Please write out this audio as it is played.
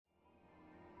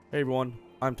Hey everyone,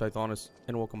 I'm Tithonus,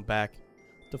 and welcome back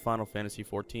to Final Fantasy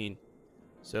XIV.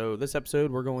 So this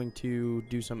episode we're going to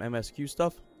do some MSQ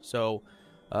stuff, so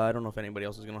I don't know if anybody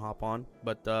else is going to hop on,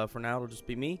 but for now it'll just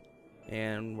be me,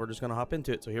 and we're just going to hop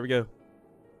into it, so here we go.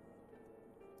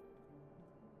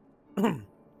 So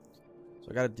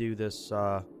I got to do this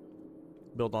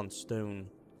build on stone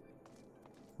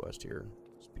quest here.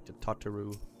 Speak to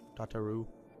Tataru.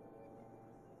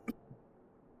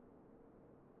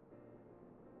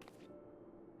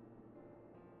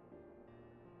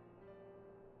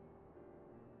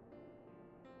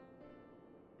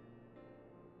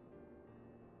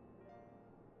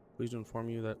 Pleased to inform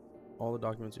you that all the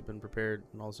documents have been prepared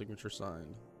and all the signatures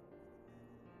signed.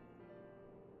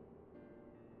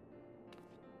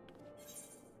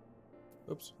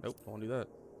 Oops, nope, don't want to do that.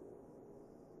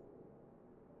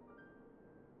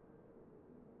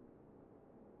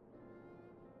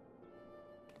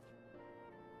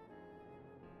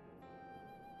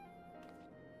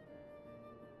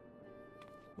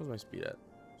 What's my speed at?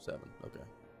 7, okay.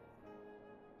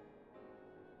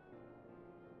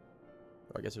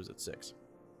 Oh, I guess it was at 6.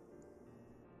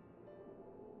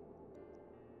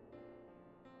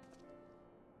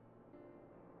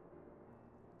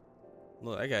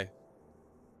 Look, okay.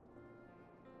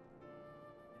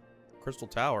 Crystal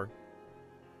Tower.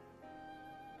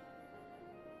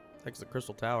 Heck's the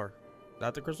Crystal Tower?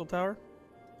 Not the Crystal Tower?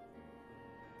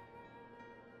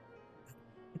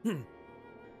 It's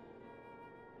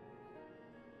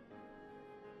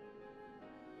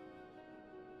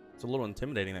a little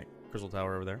intimidating, that Crystal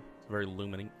Tower over there. It's very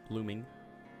looming.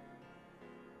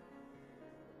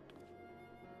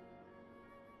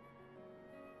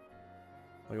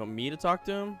 Oh, you want me to talk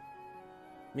to him?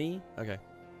 Me? Okay.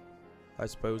 I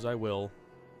suppose I will.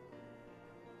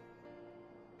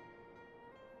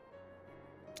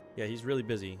 Yeah, he's really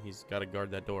busy. He's got to guard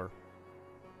that door.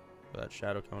 That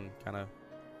shadow cone kind of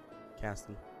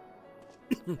casting.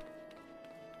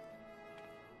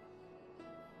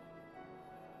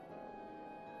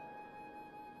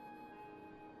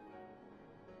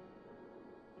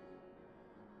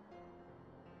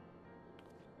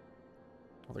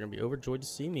 Well, they're gonna be overjoyed to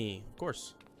see me. Of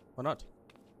course. Why not?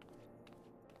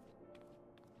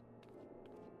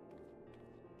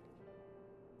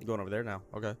 I'm going over there now.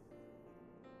 Okay.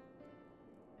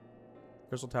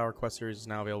 Crystal Tower quest series is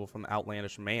now available from the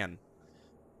Outlandish Man.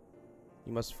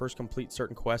 You must first complete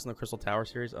certain quests in the Crystal Tower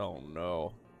series. Oh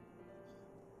no.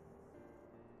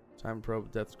 Time probe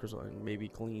death crystal may be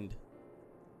cleaned.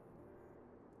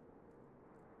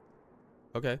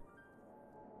 Okay.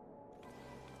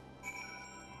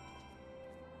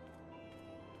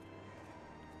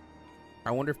 I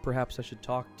wonder if perhaps I should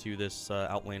talk to this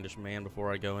Outlandish Man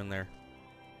before I go in there.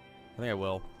 I think I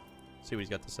will. See what he's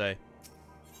got to say.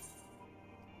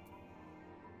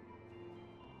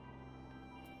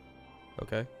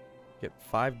 Okay. Get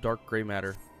 5 dark gray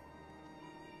matter.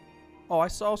 Oh, I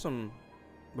saw some...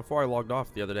 Before I logged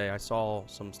off the other day, I saw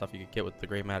some stuff you could get with the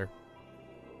gray matter.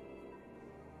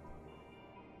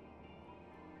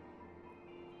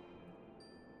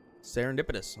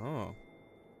 Serendipitous. Oh.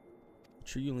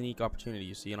 True unique opportunity.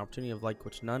 You see an opportunity of like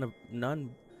which none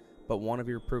but one of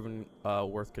your proven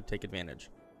worth could take advantage.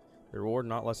 The reward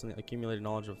not less than the accumulated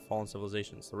knowledge of fallen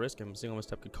civilizations. The risk and a single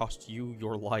misstep could cost you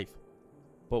your life.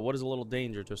 But what is a little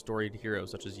danger to a storied hero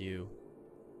such as you?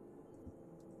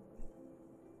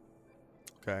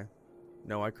 Okay.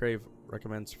 No, I crave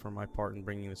recommends for my part in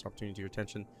bringing this opportunity to your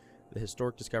attention. The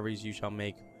historic discoveries you shall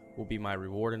make will be my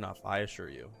reward enough, I assure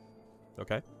you.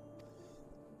 Okay.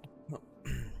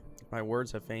 My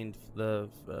words have feigned the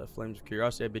flames of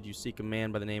curiosity. I bid you seek a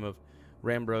man by the name of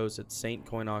Rambros at St.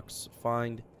 Coinox.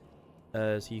 Find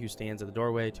as he who stands at the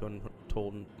doorway to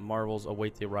untold marvels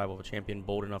await the arrival of a champion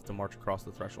bold enough to march across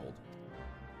the threshold.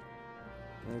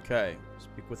 Okay,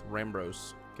 speak with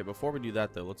Rambros. Okay, before we do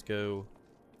that though, let's go.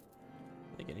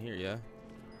 I think in here, yeah?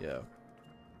 Yeah.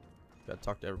 Gotta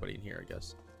talk to everybody in here, I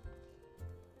guess.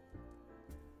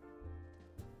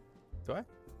 Do I?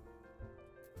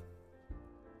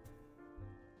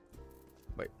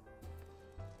 Wait.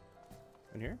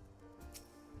 In here?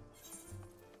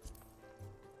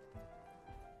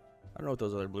 I don't know what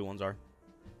those other blue ones are.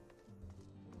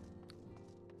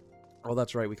 Oh,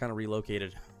 that's right. We kind of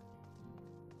relocated.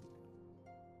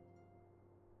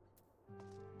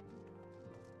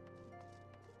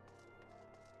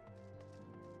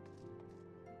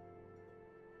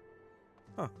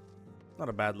 Huh. Not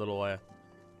a bad little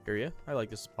area. I like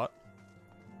this spot.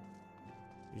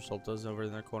 Yusolta's over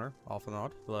in their corner. Off and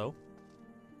on. Hello.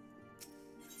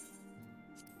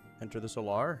 Enter the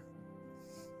Solar.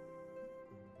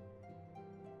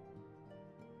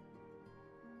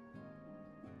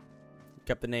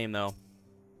 kept the name, though.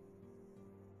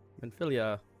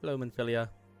 Menphilia. Hello, Menphilia.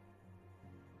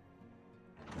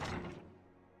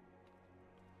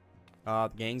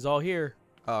 The gang's all here.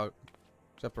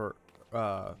 Except for,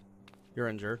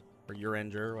 Uringer. Or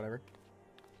Uringer, or whatever.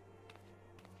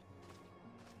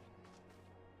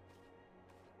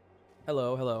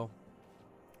 Hello, hello.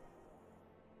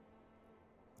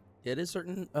 It is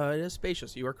certain, it is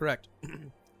spacious. You are correct.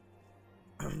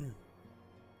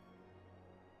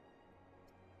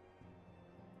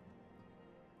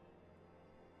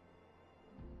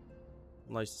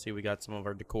 Nice to see we got some of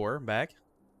our decor back.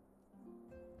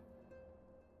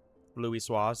 Louis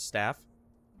Suarez staff.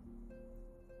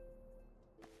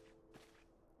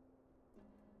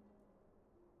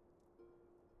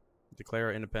 Declare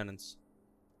our independence.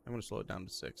 I'm going to slow it down to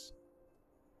 6.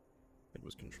 It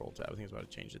was Control Tab. I think it's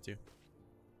about to change it to.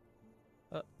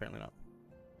 Apparently not.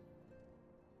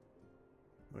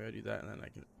 We gotta do that, and then I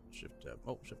can Shift Tab.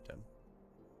 Oh, Shift Tab.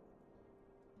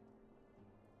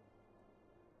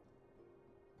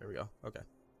 There we go. Okay.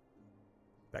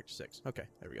 Back to 6. Okay,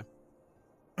 there we go.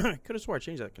 I could have swore I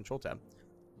changed that Control Tab.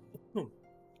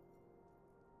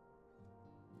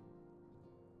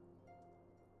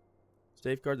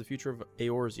 Safeguard the future of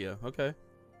Eorzea. Okay.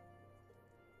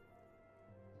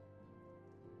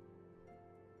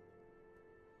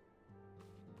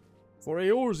 For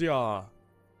Eorzea!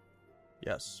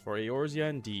 Yes, for Eorzea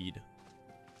indeed.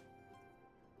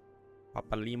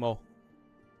 Papalimo.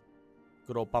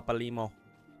 Good old Papalimo.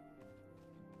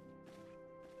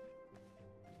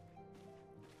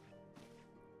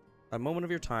 A moment of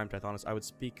your time, Tithonus, I would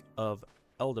speak of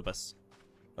Eldibus.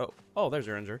 Oh, there's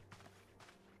Uringer.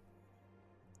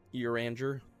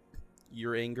 Uranger.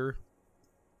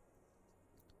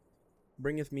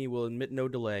 Bringeth me will admit no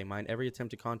delay. Mind every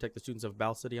attempt to contact the students of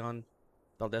Baldecian.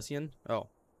 Oh,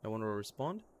 no one will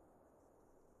respond?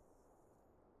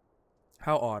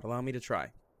 How odd. Allow me to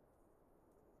try.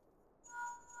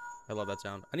 I love that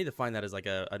sound. I need to find that as like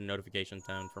a notification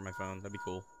tone for my phone. That'd be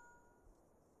cool.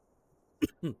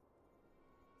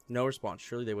 No response.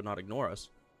 Surely they would not ignore us.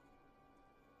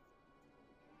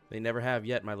 They never have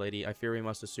yet, my lady. I fear we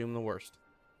must assume the worst.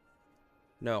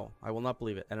 No, I will not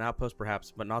believe it. An outpost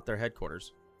perhaps, but not their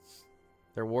headquarters.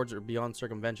 Their wards are beyond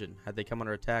circumvention. Had they come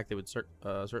under attack, they would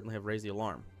certainly have raised the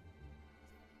alarm.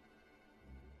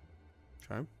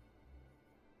 Okay.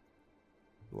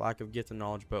 Lack of gift and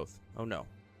knowledge both. Oh no.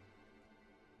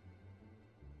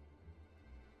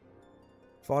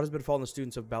 Fault has been fallen the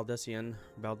students of Baldecian.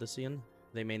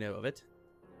 They may know of it.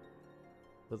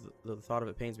 The thought of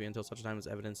it pains me until such time as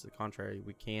evidence to the contrary.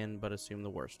 We can but assume the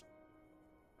worst.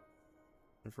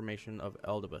 Information of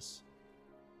Eldibus.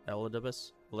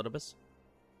 Eldibus?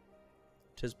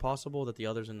 'Tis possible that the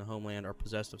others in the homeland are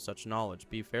possessed of such knowledge.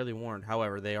 Be fairly warned,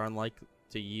 however, they are unlikely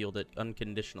to yield it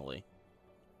unconditionally.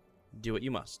 Do what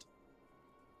you must.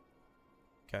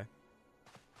 Okay.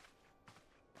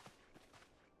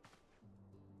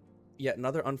 Yet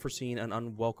another unforeseen and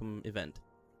unwelcome event.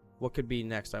 What could be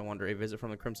next, I wonder? A visit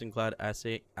from the crimson-clad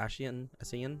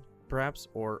Ascian, perhaps?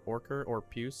 Or Orker, or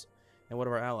Puce? And what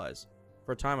of our allies?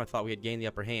 For a time I thought we had gained the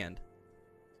upper hand.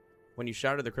 When you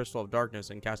shattered the Crystal of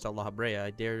Darkness and cast out La Habrea, I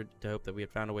dared to hope that we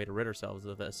had found a way to rid ourselves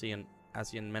of the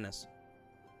Ascian menace.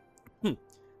 But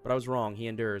I was wrong. He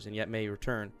endures, and yet may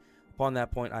return. Upon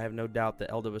that point, I have no doubt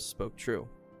that Eldibus spoke true.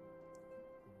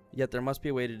 Yet there must be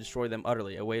a way to destroy them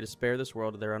utterly, a way to spare this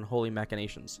world of their unholy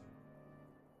machinations.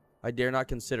 I dare not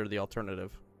consider the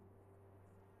alternative.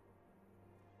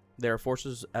 There are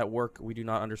forces at work we do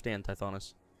not understand,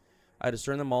 Tithonus. I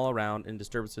discern them all around, and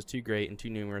disturbances too great and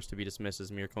too numerous to be dismissed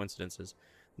as mere coincidences.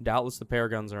 Doubtless the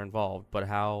Paragons are involved, but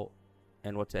how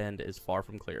and what to end is far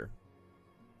from clear.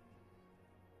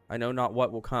 I know not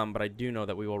what will come, but I do know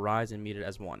that we will rise and meet it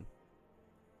as one.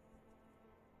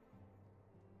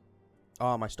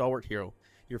 Ah, my stalwart hero.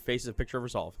 Your face is a picture of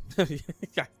resolve. You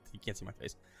can't see my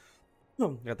face.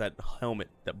 Got that helmet,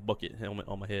 that bucket helmet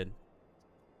on my head.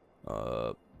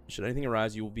 Should anything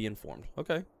arise, you will be informed.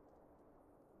 Okay.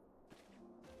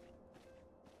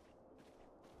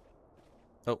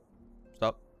 Oh,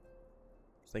 stop.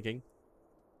 Thinking.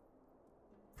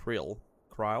 Kryl,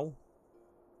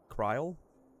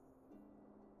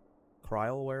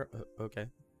 where? Okay. I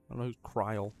don't know who's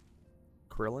Kryl.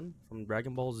 Krillin from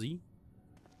Dragon Ball Z?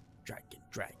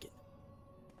 Dragon.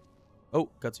 Oh,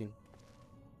 cutscene.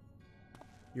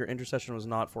 Your intercession was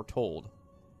not foretold.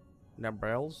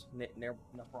 Nabrels?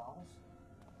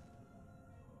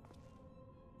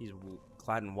 He's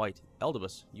clad in white.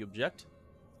 Eldibus, you object?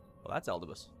 Well, that's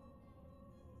Eldibus.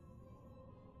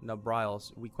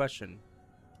 Nabrels, we question.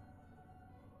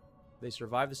 They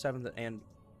survived the 7th and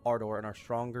ardor and are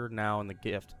stronger now in the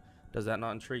gift. Does that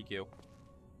not intrigue you?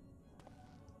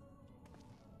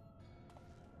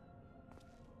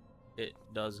 It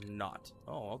does not.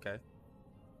 Oh, okay.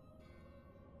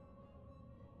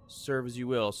 Serve as you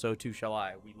will, so too shall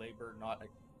I. We labor not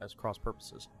as cross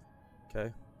purposes.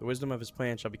 Okay. The wisdom of his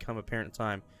plan shall become apparent in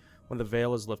time, when the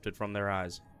veil is lifted from their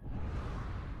eyes.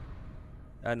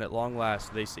 And at long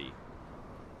last they see.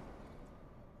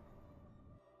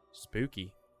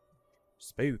 Spooky.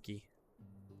 Spooky.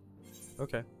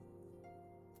 Okay.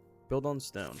 Build on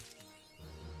stone.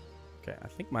 Okay, I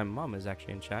think my mom is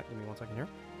actually in chat. Give me 1 second here.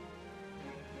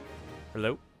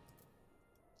 Hello?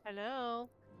 Hello.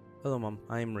 Hello, Mom.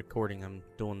 I am recording. I'm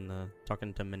doing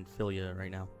talking to Menphilia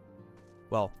right now.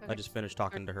 Well, Okay. I just finished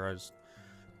talking to her. I was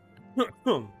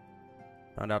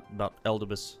found out about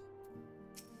Eldibus.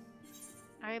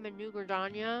 I am in New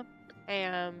Gardania,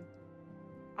 and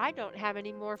I don't have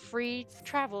any more free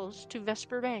travels to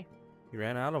Vesper Bay. You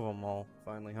ran out of them all,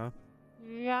 finally, huh?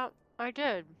 Yeah, I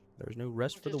did. There's no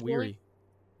rest Which for the is weary. really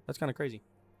That's kind of crazy.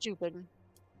 stupid.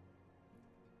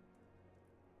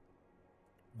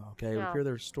 Okay, Yeah. repair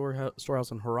their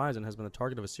storehouse on Horizon has been the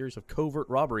target of a series of covert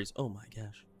robberies. Oh my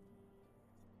gosh.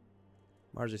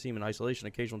 Largely seen in isolation,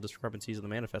 occasional discrepancies in the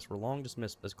manifest were long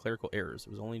dismissed as clerical errors. It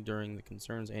was only during the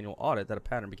concern's annual audit that a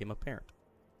pattern became apparent.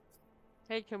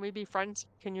 Hey, can we be friends?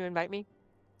 Can you invite me?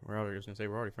 We're already just gonna say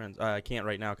we're already friends. I can't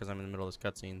right now because I'm in the middle of this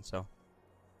cutscene. So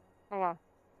Oh, wow.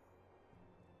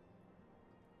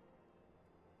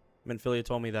 Menphilia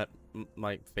told me that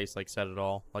my face like said it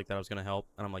all, like that I was gonna help,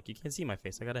 and I'm like, you can't see my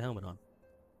face. I got a helmet on.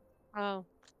 Oh,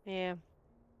 yeah.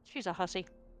 She's a hussy.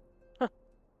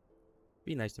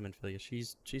 Be nice to Menphilia.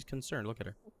 She's concerned. Look at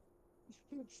her.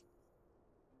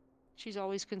 She's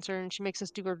always concerned. She makes us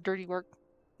do her dirty work.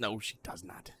 No, she does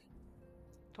not.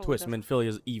 Totally Twist, does.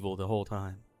 Menphilia's evil the whole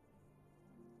time.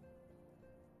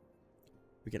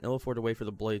 We can ill afford to wait for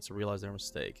the blades to realize their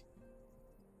mistake.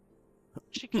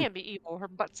 She can't be evil. Her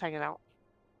butt's hanging out.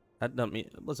 That doesn't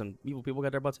mean. Listen, evil people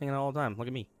got their butts hanging out all the time. Look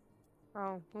at me.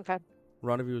 Oh, okay.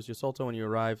 Rendezvous with Yosolto when you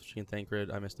arrive. She and Thancred.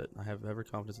 I missed it. I have every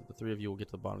confidence that the three of you will get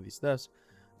to the bottom of these thefts.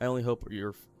 I only hope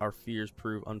our fears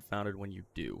prove unfounded when you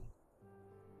do.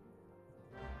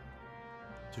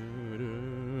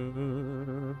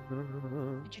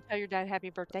 Did you tell your dad happy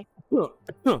birthday?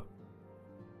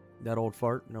 That old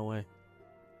fart? No way.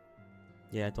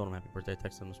 Yeah, I told him happy birthday. I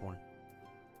texted him this morning.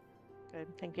 Good,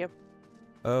 thank you.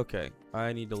 Okay,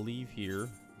 I need to leave here.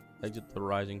 Exit the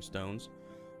Rising Stones.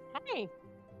 Hey.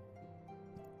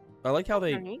 I like how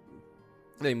Honey.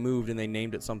 they moved and they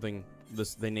named it something.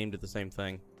 They named it the same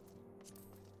thing.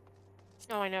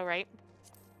 Oh, I know, right?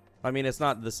 I mean, it's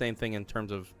not the same thing in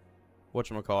terms of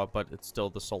whatchamacallit, but it's still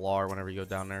the Solar whenever you go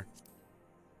down there.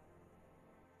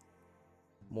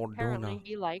 Apparently, Mordona.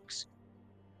 he likes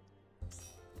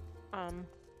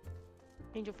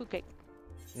angel food cake.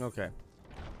 Okay,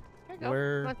 There you go.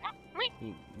 where What's that?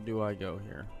 Wait. do I go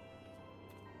here?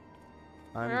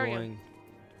 I'm Where are you? going.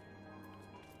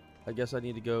 I guess I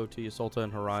need to go to Yosolta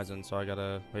and Horizon, so I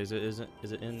gotta. Wait, is it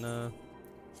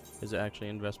actually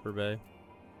in Vesper Bay?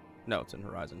 No, it's in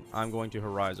Horizon. I'm going to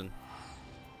Horizon.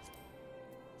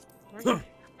 Were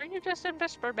you just in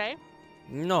Vesper Bay?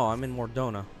 No, I'm in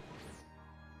Mordona.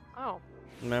 Oh.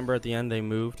 Remember at the end they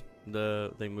moved yeah.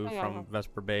 from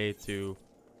Vesper Bay to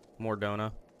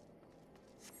Mordona.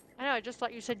 I know, I just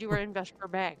thought you said you were in Vesper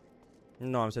Bay.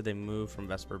 No, I said they moved from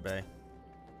Vesper Bay.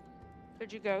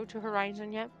 Did you go to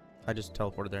Horizon yet? I just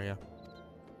teleported there, yeah.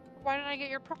 Why didn't I get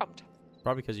your prompt?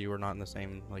 Probably because you were not in the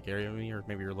same area with me, or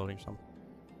maybe you're loading some.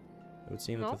 It would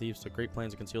seem that No. the thieves took great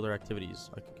plans to conceal their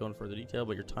activities. I could go in further detail,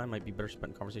 but your time might be better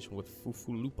spent in conversation with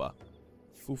Fufulupa.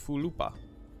 Fufulupa.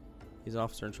 He's an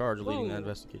officer in charge of leading the Ooh.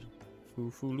 investigation.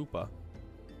 Fufulupa.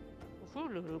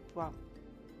 Wow.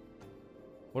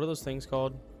 What are those things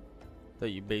called that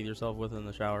you bathe yourself with in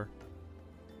the shower?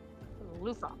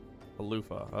 Lufa. A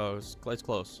loofah. Oh, it's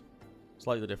close.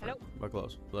 Slightly different, but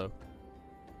close. Hello.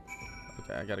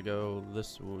 Okay, I gotta go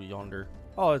this yonder.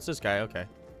 Oh, it's this guy. Okay.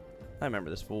 I remember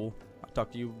this fool. I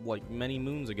talked to you like many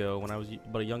moons ago when I was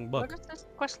but a young buck. What is this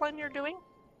quest line you're doing?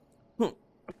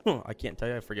 I can't tell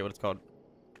you. I forget what it's called.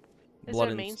 Is it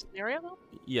a main scenario though?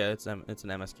 Yeah, it's an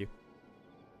MSQ.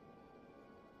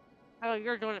 Oh,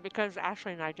 you're doing it because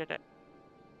Ashley and I did it.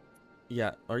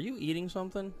 Yeah. Are you eating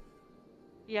something?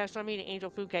 Yes, I'm eating angel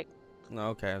food cake. No.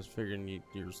 Okay, I was figuring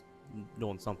you're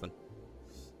doing something.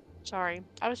 Sorry.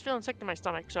 I was feeling sick to my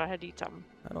stomach, so I had to eat something.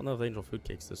 I don't know if angel food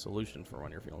cake's the solution for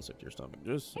when you're feeling sick to your stomach.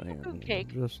 Just saying. Angel food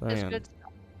cake Just is saying. good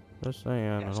stuff. Just saying.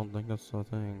 I Yes. don't think that's the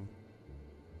thing.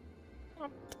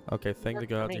 Um, Okay, thank the works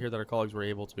for gods. me. I hear that our colleagues were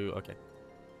able to. Okay.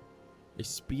 A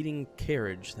speeding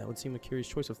carriage. That would seem a curious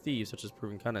choice of thieves, such as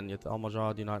proven cunning, yet the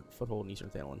Almajah do not foothold in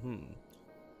Eastern Thailand.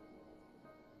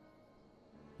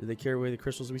 Did they carry away the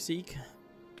crystals we seek?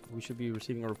 We should be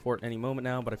receiving a report any moment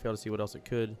now, but I fail to see what else it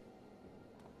could.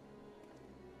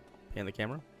 Pan the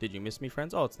camera. Did you miss me,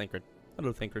 friends? Oh, it's Thancred.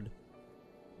 Hello, Thancred.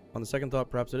 On the second thought,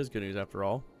 perhaps it is good news after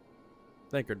all.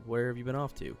 Thancred, where have you been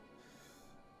off to?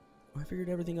 I figured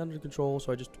everything under control,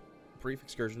 so I just brief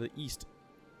excursion to the east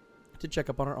to check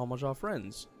up on our Almajah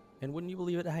friends. And wouldn't you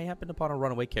believe it, I happened upon a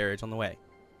runaway carriage on the way.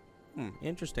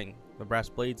 Interesting. The brass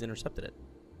blades intercepted it.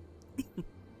 In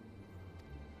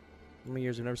many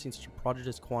years, I've never seen such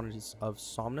prodigious quantities of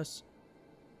somnus.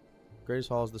 Greatest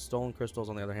Halls, the stolen crystals,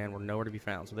 on the other hand, were nowhere to be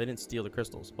found, so they didn't steal the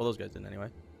crystals. Well, those guys didn't anyway.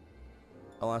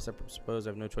 Alas, I suppose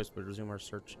I have no choice but to resume our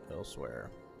search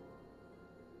elsewhere.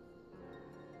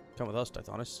 Come with us,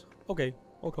 Tithonus. Okay,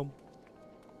 I'll come.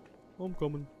 I'm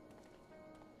coming.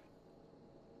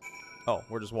 Oh,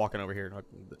 we're just walking over here.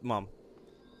 Mom.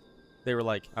 They were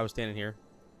like, I was standing here.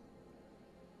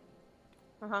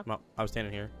 Mom, I was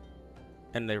standing here.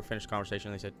 And they were finished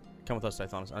conversation. And they said, come with us,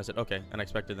 Tithonus. And I said, okay. And I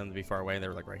expected them to be far away. And they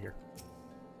were like right here.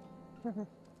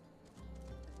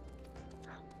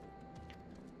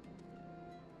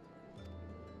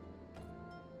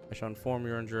 I shall inform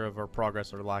your injury of our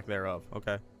progress or lack thereof.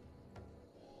 Okay.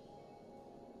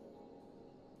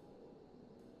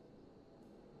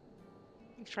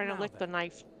 He's trying to lick the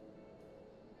knife.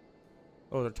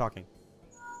 Oh, they're talking.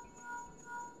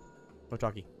 They're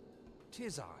talking.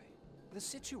 'Tis I. The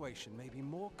situation may be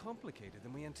more complicated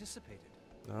than we anticipated.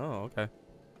 Oh, okay.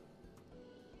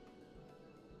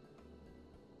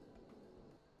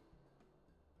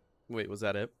 Wait, was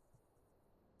that it?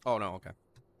 Oh, no, okay.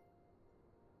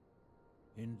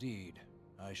 Indeed,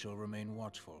 I shall remain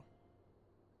watchful.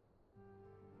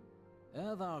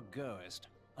 Ere thou goest,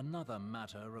 another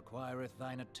matter requireth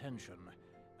thine attention.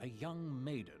 A young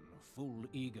maiden, full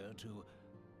eager to...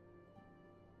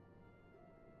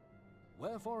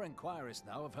 Wherefore inquirest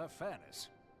thou of her fairness?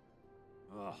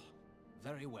 Oh,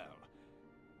 very well.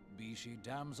 Be she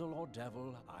damsel or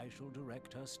devil, I shall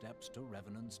direct her steps to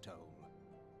Revenant's Toll.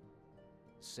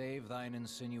 Save thine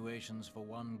insinuations for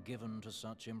one given to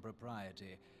such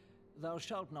impropriety. Thou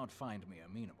shalt not find me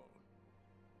amenable.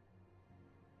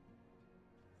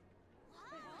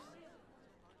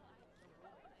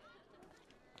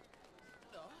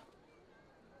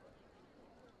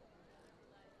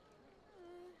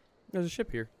 There's a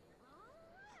ship here.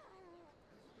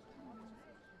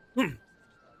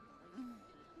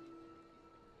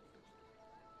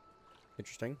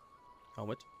 Interesting.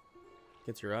 Helmet.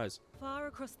 Gets your eyes. Far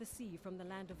across the sea from the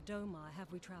land of Domar have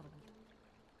we traveled.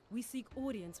 We seek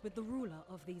audience with the ruler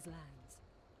of these lands.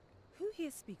 Who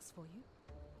here speaks for you?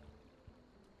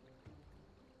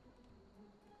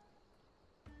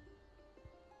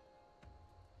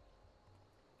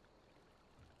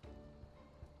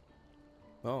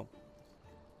 Oh.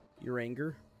 Your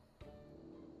anger?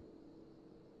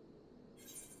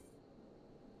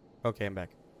 Okay, I'm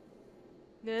back.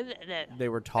 They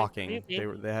were talking.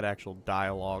 They had actual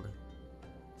dialogue.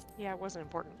 Yeah, it wasn't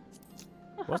important.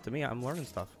 It was to me. I'm learning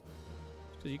stuff.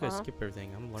 Because you guys skip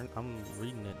everything. I'm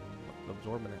reading it and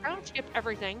absorbing it. I don't skip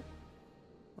everything.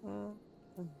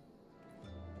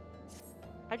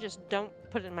 I just don't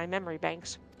put it in my memory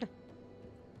banks.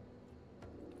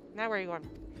 Now where are you going?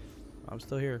 I'm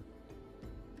still here.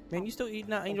 Man, you still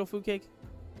eating that angel food cake?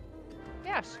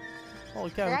 Yes. Holy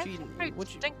cow, what you eating?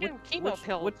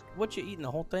 What you eating, the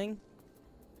whole thing?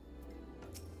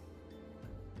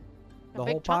 The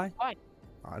whole pie? Oh,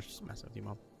 I was just messing with you,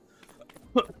 Mom.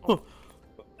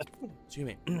 Excuse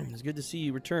me. It's good to see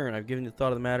you return. I've given you the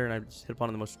thought of the matter, and I've just hit upon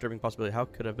the most disturbing possibility. How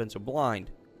could I have been so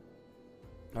blind?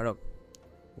 I don't know.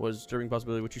 Was disturbing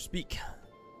possibility what you speak?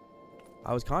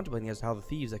 I was contemplating as to how the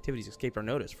thieves' activities escaped our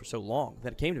notice for so long.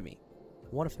 Then it came to me.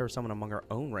 What if there was someone among our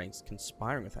own ranks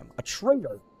conspiring with him? A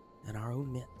traitor in our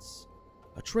own midst.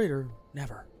 A traitor?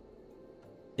 Never.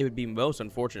 It would be most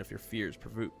unfortunate if your fears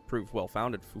proved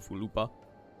well-founded, Fufulupa.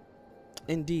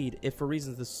 Indeed, if for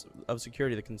reasons of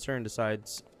security the concern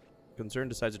decides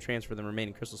to transfer the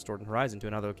remaining crystals stored in Horizon to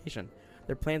another location,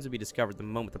 their plans would be discovered the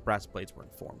moment the brass blades were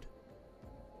informed.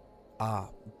 Ah,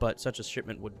 but such a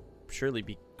shipment would surely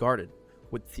be guarded.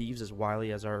 Would thieves as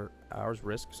wily as ours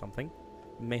risk something?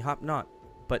 Mayhap not,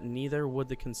 but neither would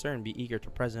the concern be eager to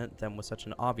present them with such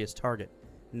an obvious target.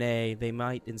 Nay, they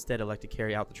might instead elect to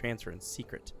carry out the transfer in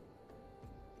secret.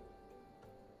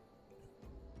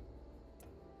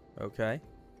 Okay.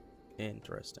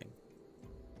 Interesting.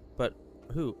 But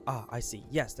who? Ah, I see.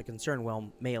 Yes, the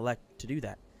concern may elect to do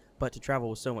that, but to travel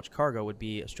with so much cargo would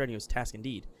be a strenuous task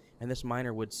indeed, and this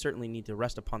miner would certainly need to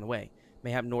rest upon the way.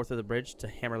 Mayhap north of the bridge to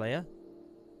Hammerlea?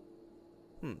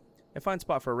 A fine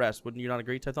spot for a rest, wouldn't you not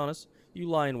agree, Tithonus? You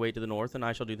lie in wait to the north, and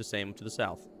I shall do the same to the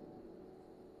south.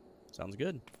 Sounds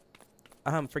good.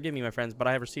 Forgive me, my friends, but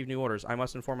I have received new orders. I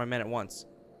must inform my men at once.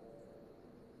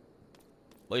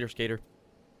 Later, skater.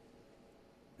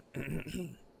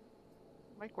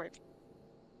 Microwave.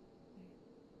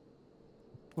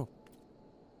 Oh,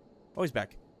 he's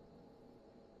back.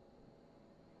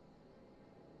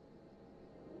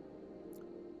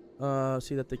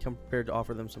 See that they come prepared to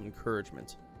offer them some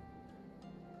encouragement.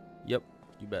 Yep,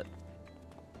 you bet.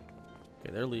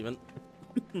 Okay, they're leaving.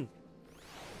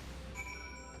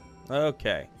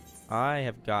 Okay, I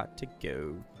have got to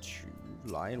go to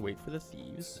lie and wait for the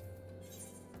thieves.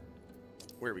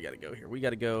 Where we gotta go here? We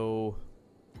gotta go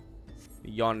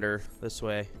yonder, this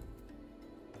way.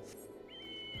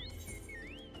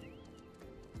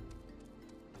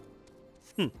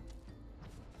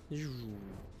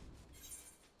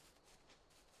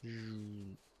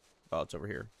 Oh, it's over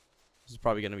here. This is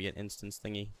probably gonna be an instance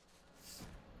thingy.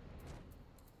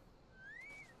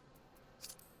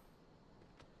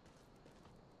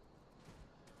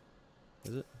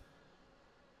 Is it?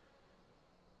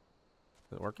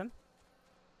 Is it working?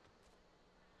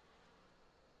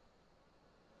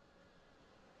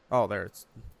 Oh, there, it's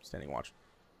standing watch.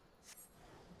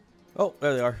 Oh,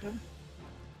 there they are.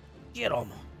 Get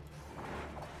 'em!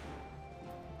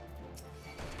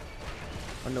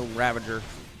 Unknown Ravager.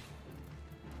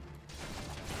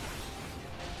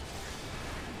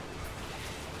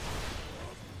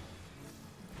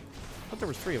 I thought there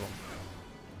was 3 of them.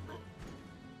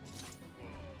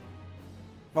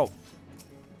 Oh.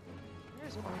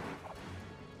 There's one.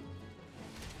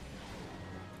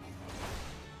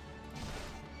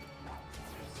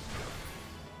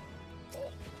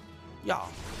 Yeah.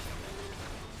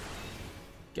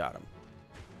 Got him.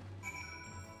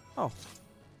 Oh.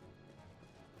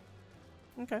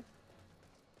 Okay.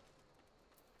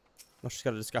 Oh, she's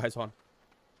got a disguise on.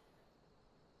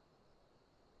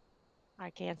 I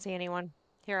can't see anyone.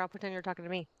 Here, I'll pretend you're talking to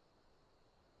me.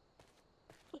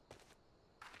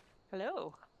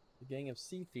 Hello. A gang of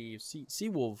sea thieves. Sea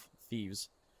wolf thieves.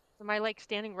 Am I like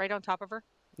standing right on top of her?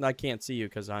 No, I can't see you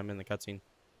because I'm in the cutscene.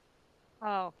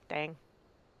 Oh, dang.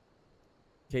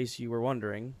 In case you were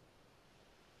wondering.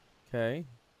 Okay.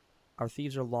 Our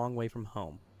thieves are a long way from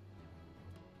home.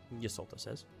 Ysolta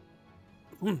says.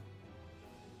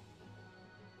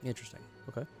 Interesting.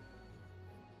 Okay.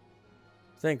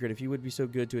 Thancred, if you would be so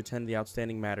good to attend the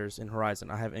outstanding matters in Horizon,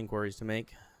 I have inquiries to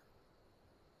make.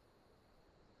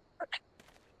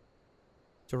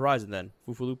 To Horizon, then.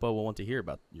 Fufulupa will want to hear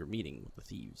about your meeting with the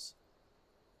thieves.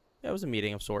 Yeah, it was a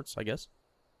meeting of sorts, I guess.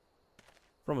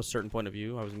 From a certain point of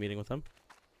view, I was meeting with them.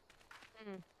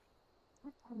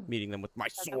 Meeting them with my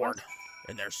sword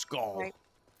in their skull. Right.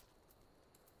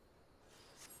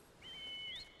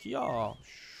 Kia.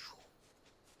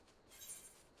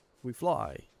 We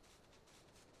fly.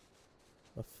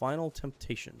 The final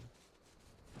temptation.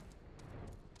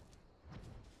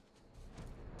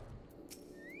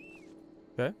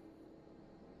 Okay.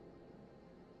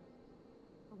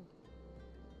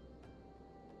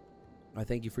 I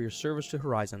thank you for your service to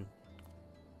Horizon.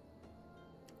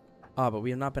 Ah, but we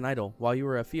have not been idle. While you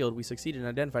were afield, we succeeded in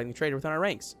identifying the traitor within our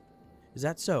ranks. Is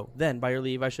that so? Then, by your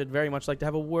leave, I should very much like to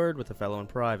have a word with the fellow in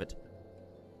private.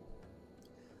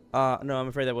 No, I'm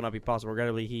afraid that will not be possible.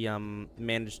 Regrettably, he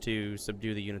managed to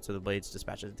subdue the units of the Blades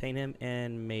dispatched to detain him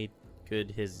and made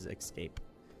good his escape.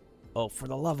 Oh, for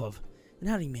the love of... And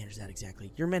how did he manage that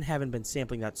exactly? Your men haven't been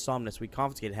sampling that somnus we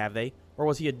confiscated, have they? Or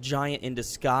was he a giant in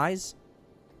disguise?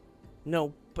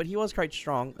 No, but he was quite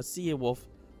strong. A sea wolf.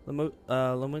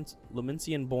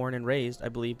 Lumensian born and raised, I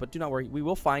believe. But do not worry, we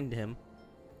will find him.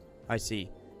 I see.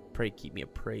 Pray keep me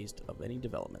appraised of any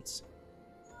developments.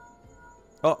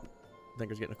 Oh,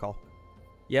 Thinker's getting a call.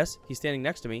 Yes, he's standing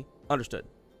next to me. Understood.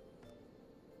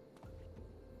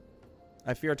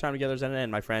 I fear our time together is at an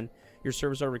end, my friend. Your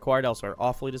services are required elsewhere.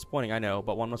 Awfully disappointing, I know,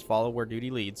 but one must follow where duty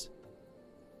leads.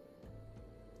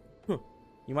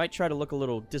 You might try to look a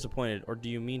little disappointed, or do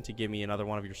you mean to give me another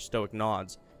one of your stoic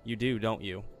nods? You do, don't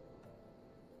you?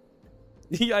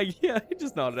 Yeah, I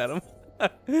just nodded at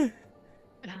him.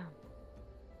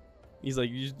 He's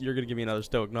like, you're going to give me another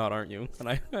stoic nod, aren't you? And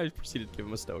I proceeded to give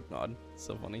him a stoic nod. It's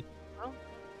so funny. Well,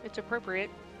 it's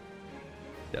appropriate.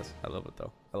 Yes, I love it,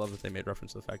 though. I love that they made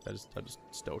reference to the fact that I just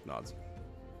stoic nods.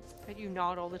 I do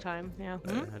nod all the time, yeah.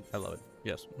 I love it.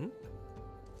 Yes.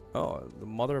 Oh, the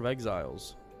Mother of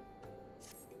Exiles.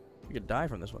 You could die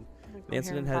from this one. The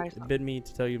incident had bid me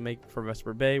to tell you to make for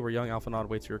Vesper Bay, where young Alphanod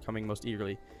waits for your coming most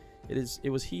eagerly. It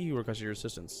was he who requested your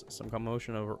assistance. Some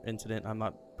commotion over incident. I'm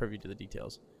not privy to the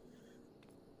details.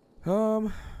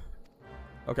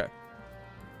 Okay.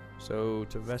 So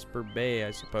to Vesper Bay,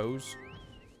 I suppose.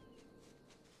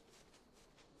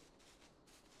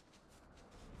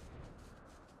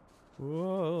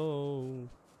 Whoa.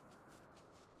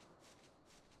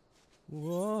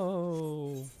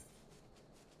 Whoa.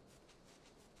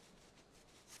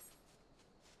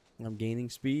 I'm gaining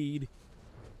speed.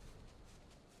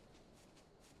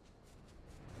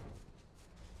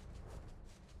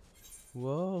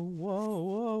 Whoa, whoa,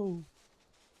 whoa.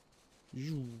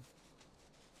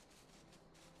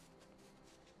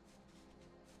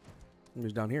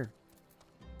 He's down here.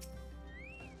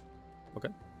 Okay.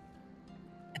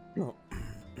 No.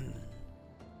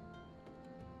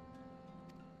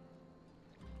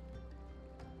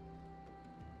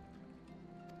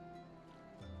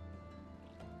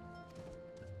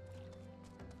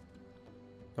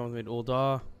 Come with me to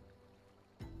Ul'dah.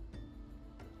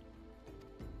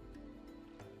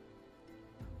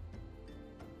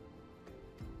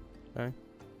 Okay.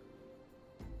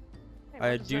 Hey,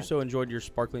 I what is do that? so enjoyed your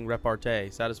sparkling repartee.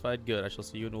 Satisfied? Good. I shall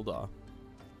see you in Ul'dah.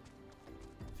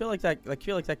 I feel like that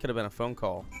could have been a phone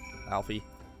call, Alfie.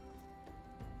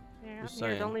 Yeah, Just here,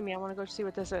 saying. don't leave me. I want to go see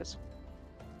what this is.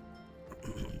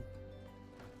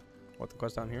 What, the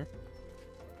quest down here?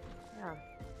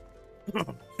 Yeah.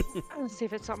 Let's see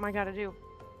if it's something I gotta do.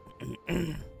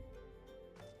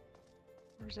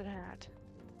 Where's it at?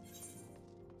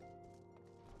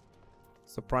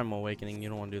 It's the Primal Awakening. You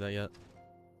don't want to do that yet.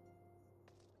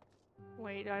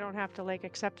 Wait, I don't have to like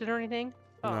accept it or anything.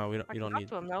 No, we don't. I You can don't talk need.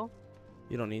 to him though.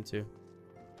 You don't need to.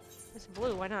 It's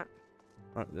blue. Why not?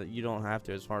 You don't have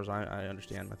to, as far as I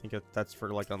understand. I think that's for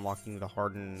like unlocking the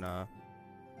hardened,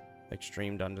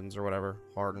 extreme dungeons or whatever.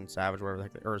 Hard and savage, whatever the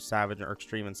heck or savage or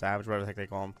extreme and savage, whatever the heck they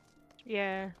call them.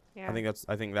 Yeah, yeah.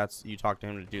 I think that's you talk to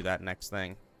him to do that next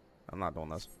thing. I'm not doing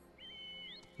this.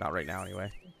 Not right now,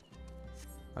 anyway.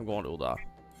 I'm going to Ul'dah.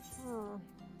 Oh,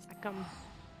 I come.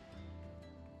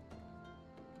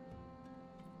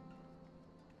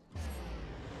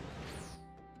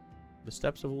 The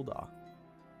steps of Ul'dah.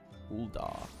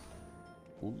 Ul'dah.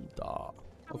 Ul'dah.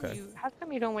 Okay. How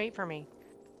come you don't wait for me?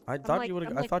 I thought you would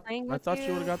have. I'm, like, playing I with thought you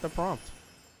would you. have got the prompt.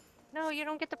 No, you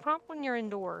don't get the prompt when you're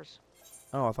indoors.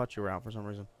 Oh, I thought you were out for some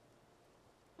reason.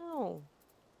 No.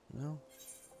 No.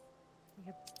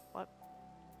 You- What?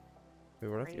 Wait,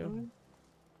 where did you Rain?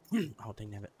 go? Oh,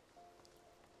 dang it.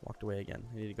 Walked away again.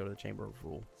 I need to go to the Chamber of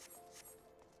Rule.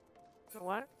 The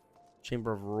what?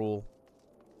 Chamber of Rule.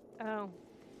 Oh.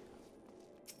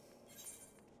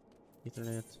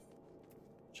 Ethernet.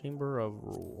 Chamber of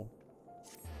Rule.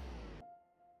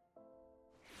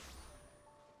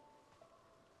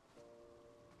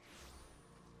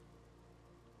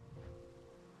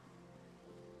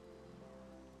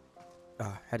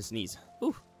 Had to sneeze.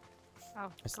 Ooh. Oh,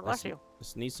 I bless you.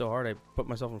 sneezed so hard I put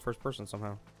myself in first person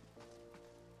somehow.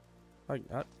 What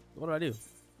did I do?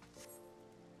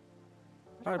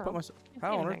 How did I put myself?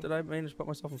 How on earth did I manage to put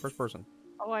myself in first person?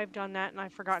 Oh, I've done that and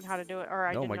I've forgotten how to do it, or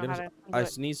I Oh didn't my know goodness! how to I do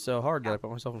it. sneezed so hard that I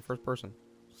put myself in first person.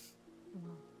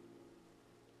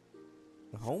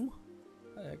 Home?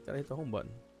 How the heck did I hit the home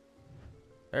button?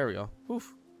 There we go.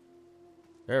 Oof.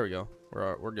 There we go.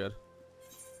 We're good.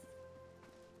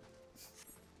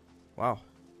 Wow.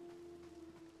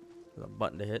 There's a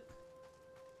button to hit.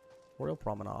 Royal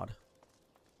Promenade.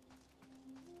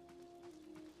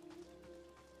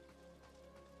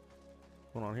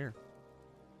 What's going on here?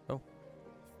 Oh.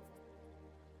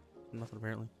 Nothing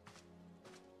apparently.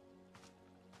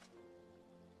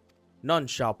 None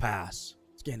shall pass.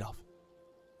 It's Gandalf.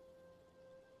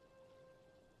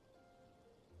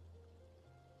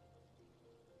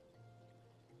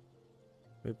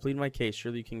 I plead my case.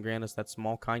 Surely you can grant us that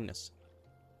small kindness.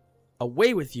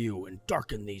 Away with you and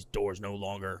darken these doors no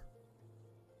longer.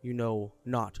 You know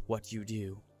not what you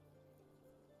do.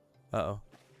 Uh-oh.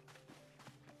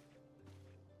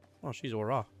 Oh, she's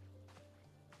Aura.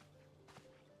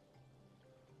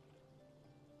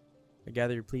 I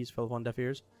gather your pleas fell upon deaf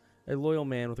ears. A loyal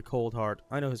man with a cold heart.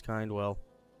 I know his kind well.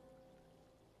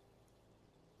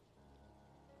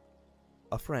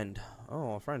 A friend.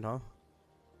 Oh, a friend, huh?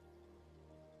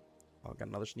 Oh, got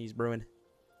another sneeze brewing.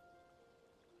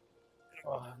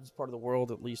 Oh, in this part of the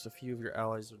world, at least a few of your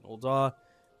allies are in Ul'dah.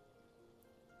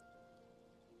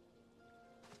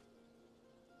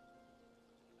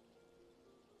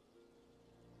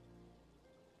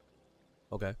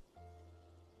 Okay.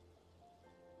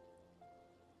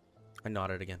 I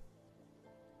nodded again.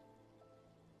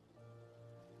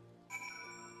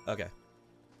 Okay.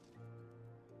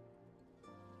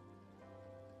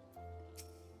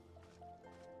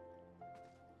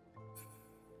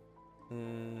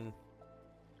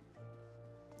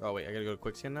 Oh wait, I gotta go to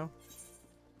quickscan now.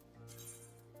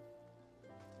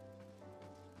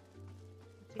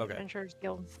 The Okay. Adventurers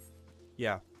Guild.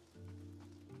 Yeah.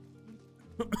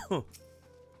 Oh,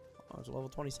 it's level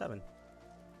 27.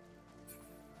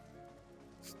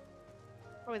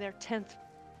 Probably their 10th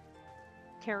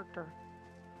character.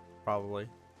 Probably.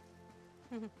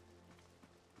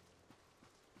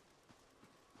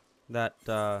 That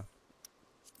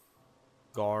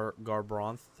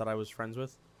Garbranth that I was friends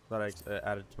with, that I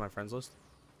added to my friends list.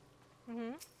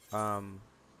 Mm-hmm.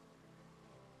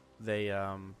 They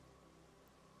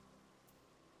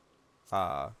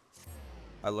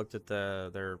I looked at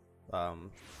their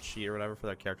sheet or whatever for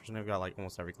their characters, and they've got like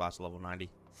almost every class at level 90.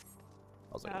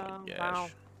 I was like, oh my gosh, Wow.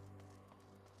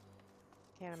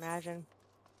 Can't imagine.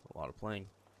 a lot of playing.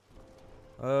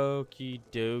 Okie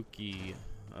dokie.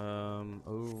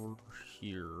 Over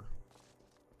here.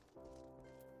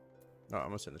 Oh, I'm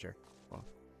gonna sit in the chair. Hold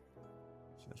on.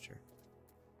 Sit in this chair.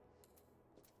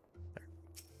 There.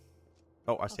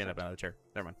 Oh, I stand up out of the chair.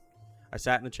 Never mind. I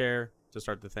sat in the chair to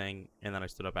start the thing, and then I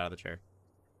stood up out of the chair.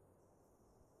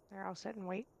 There, I'll sit and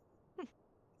wait.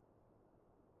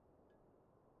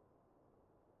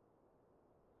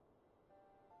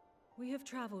 We have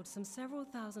traveled some several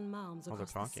thousand miles Oh, they're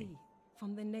across the talking. sea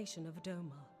from the nation of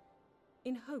Doma,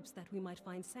 in hopes that we might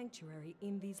find sanctuary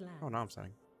in these lands. Oh, now I'm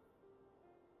sitting.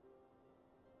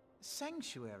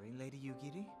 Sanctuary, Lady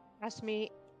Yugiri? Ask me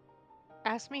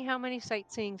how many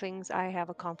sightseeing things I have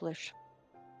accomplished.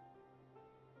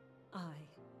 I,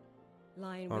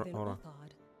 lying Hold on, within hold on.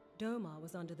 Othard, Doma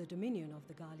was under the dominion of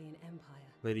the Garlean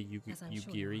Empire, Lady as I'm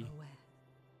sure you Yugiri. are aware.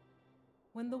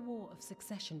 When the War of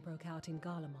Succession broke out in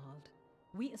Garlemald,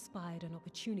 we aspired an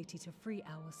opportunity to free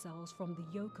ourselves from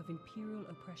the yoke of imperial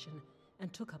oppression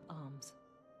and took up arms.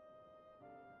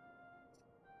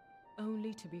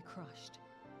 Only to be crushed.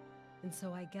 And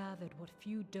so I gathered what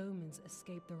few Domans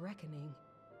escaped the reckoning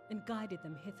and guided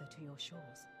them hither to your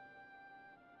shores.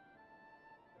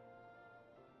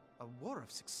 A war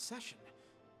of succession?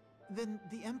 Then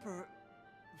the Emperor...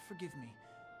 Forgive me.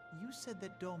 You said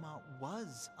that Doma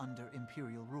was under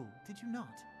Imperial rule, did you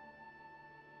not?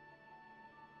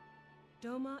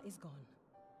 Doma is gone.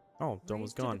 Oh, Doma's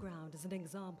Razed to gone. the ground as an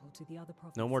example to the other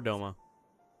provinces. No more Doma.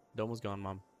 Doma's gone,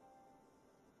 Mom.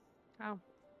 Oh.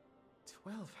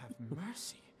 12 have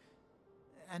mercy.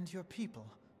 And your people?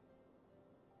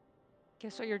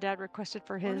 Guess what your dad requested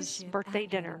for On a his ship birthday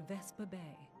anchored dinner? in Vesper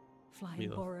Bay, flying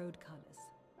Mila. borrowed colors.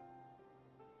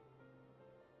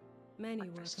 Many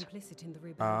Breakfast. were complicit in the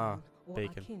rebellion, or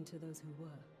bacon. akin to those who were.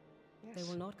 Yes. They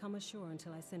will not come ashore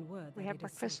until I send word We that have it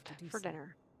is safe breakfast to do for so.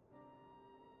 dinner.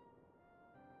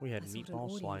 We had I sought an meatball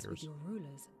audience sliders. with your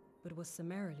rulers, but was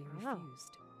summarily Oh.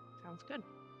 refused. Sounds good.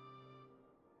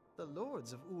 The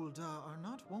lords of Ul'dah are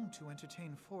not wont to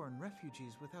entertain foreign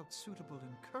refugees without suitable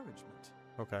encouragement.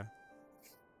 Okay.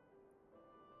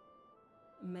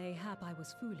 Mayhap I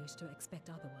was foolish to expect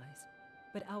otherwise,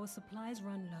 but our supplies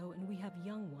run low and we have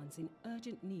young ones in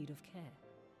urgent need of care.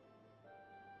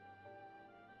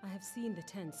 I have seen the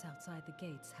tents outside the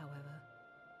gates, however.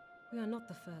 We are not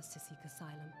the first to seek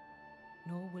asylum,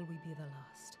 nor will we be the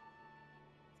last.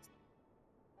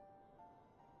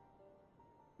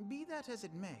 Be that as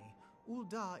it may,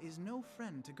 Ul'dah is no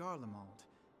friend to Garlemald.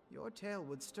 Your tale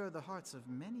would stir the hearts of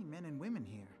many men and women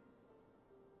here.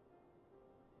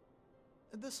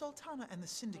 The Sultana and the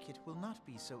Syndicate will not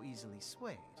be so easily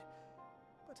swayed,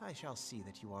 but I shall see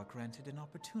that you are granted an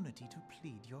opportunity to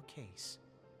plead your case.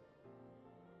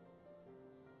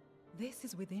 This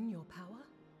is within your power?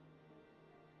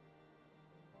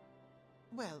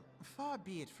 Well, far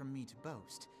be it from me to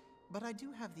boast, but I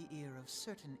do have the ear of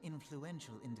certain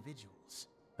influential individuals.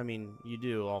 I mean, you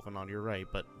do off and on. You're right,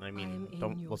 but I am mean, in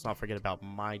your let's not forget debt. about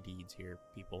my deeds here,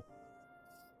 people.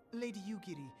 Lady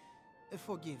Yugiri,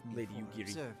 forgive me Lady for Yugiri.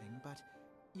 observing, but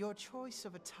your choice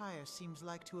of attire seems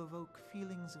like to evoke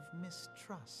feelings of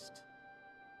mistrust.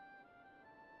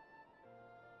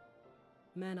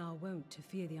 Men are wont to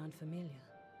fear the unfamiliar.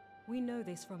 We know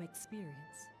this from experience.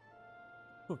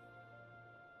 Huh.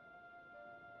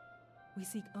 We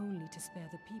seek only to spare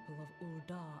the people of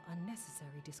Ul'dah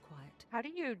unnecessary disquiet. How do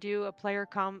you do a player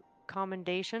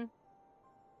commendation?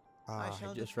 I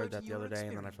shall just defer read to that the your other day,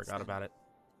 and then I experience, forgot then. about it.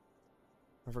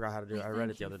 I forgot how to do it. I read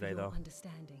thank it the you other for day, your though.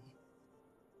 Understanding.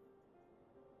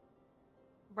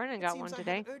 Brennan It got seems one I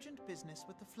today. had urgent business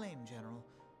with the Flame General.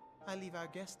 I leave our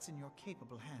guests in your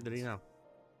capable hands. Did he know?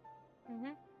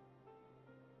 Mm-hmm.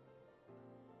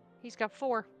 He's got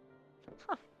 4.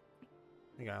 Huh.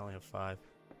 I think I only have 5.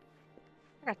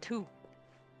 I got 2.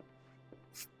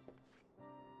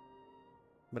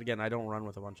 But again, I don't run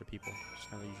with a bunch of people. Just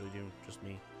kind of usually do just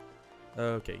me.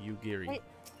 Okay, Yugiri.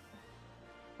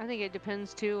 I think it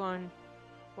depends too on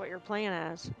what you're playing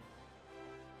as.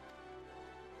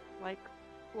 Like,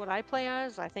 what I play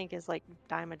as, I think is like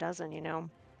dime a dozen, you know.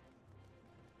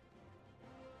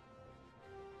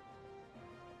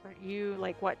 But you,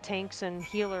 like, what tanks and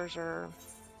healers are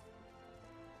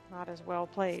not as well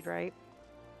played, right?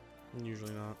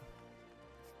 Usually not.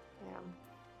 Yeah.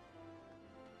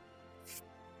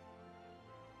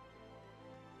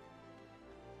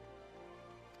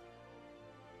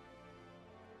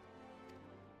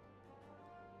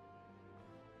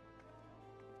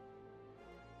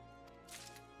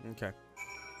 Okay.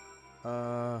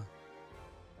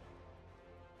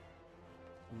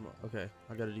 Okay,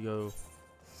 I gotta go.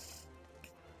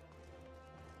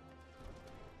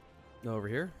 Over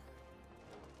here.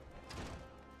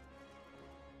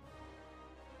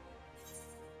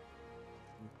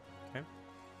 Okay.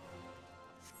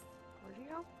 Where'd you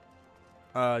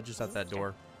go? Just at that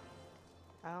door.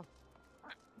 Oh.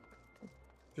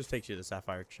 Just takes you to the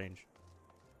Sapphire Exchange.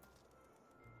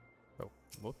 Oh,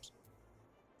 whoops.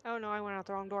 Oh no, I went out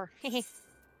the wrong door.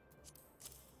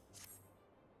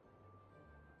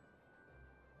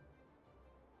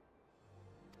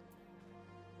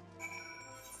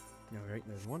 Alright,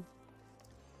 there's one.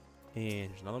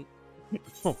 And there's another one.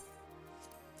 Oh.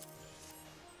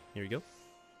 Here we go.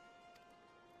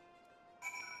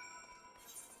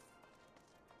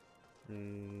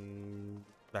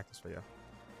 Back this way, yeah.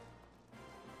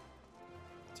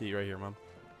 See you right here, Mom.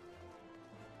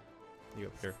 You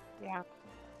up here. Yeah.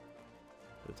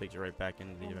 It takes you right back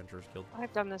into the Adventurers Guild.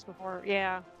 I've done this before.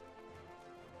 Yeah.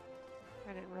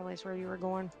 I didn't realize where you were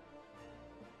going.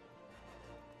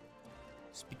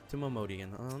 Speak to Momodi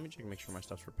again. Let me check and make sure my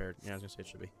stuff's prepared. Yeah, I was gonna say it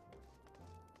should be.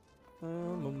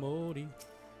 Momodi.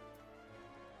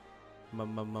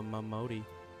 Momodi.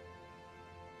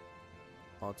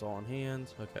 Oh, it's all on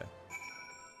hand. Okay.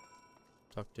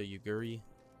 Talk to Yugiri.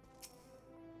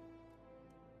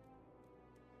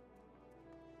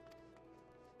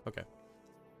 Okay.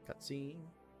 Cutscene.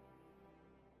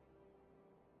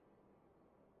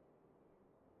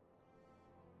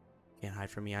 Can't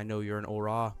hide from me. I know you're an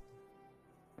Aura.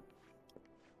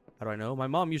 How do I know? My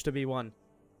mom used to be one.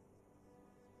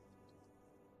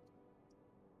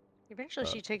 Eventually,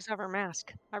 she takes off her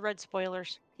mask. I read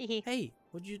spoilers. Hey,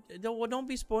 would you don't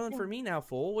be spoiling for me now,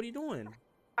 fool. What are you doing?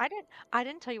 I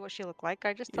didn't tell you what she looked like.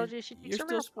 I just told you she takes You're her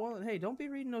still mask off. spoiling. Hey, don't be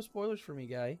reading no spoilers for me,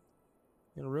 guy.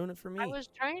 You're gonna ruin it for me.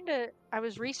 I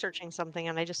was researching something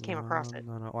and I just came across it.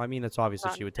 No. Well, I mean, it's obvious that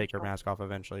Not she would take her intentional. mask off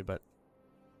eventually, but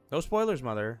no spoilers,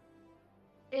 mother.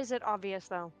 Is it obvious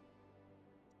though?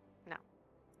 No.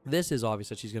 This is obvious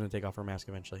that she's gonna take off her mask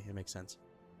eventually. It makes sense.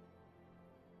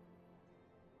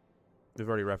 We've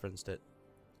already referenced it.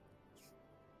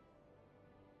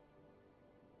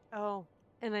 Oh,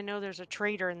 and I know there's a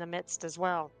traitor in the midst as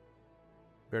well.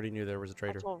 We already knew there was a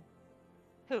traitor. That's all.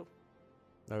 Who?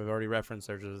 No, we've already referenced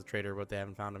there's a traitor, but they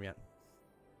haven't found him yet.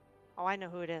 Oh, I know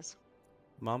who it is.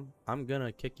 Mom, I'm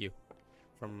gonna kick you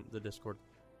from the Discord.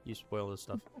 You spoil this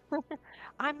stuff.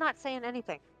 I'm not saying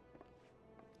anything.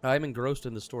 I'm engrossed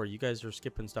in the story. You guys are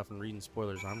skipping stuff and reading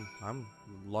spoilers. I'm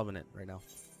loving it right now.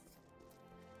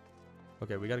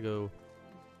 Okay, we gotta go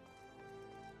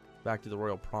back to the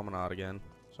Royal Promenade again.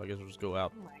 So I guess we'll just go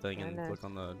out and click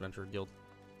on the Adventure Guild.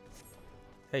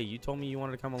 Hey, you told me you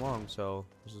wanted to come along, so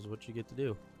this is what you get to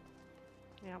do.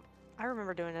 Yeah, I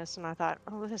remember doing this and I thought,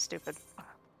 oh, this is stupid.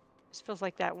 This feels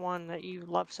like that one that you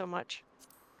love so much.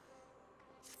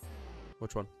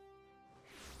 Which one?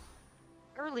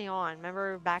 Early on,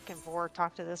 remember back and forth,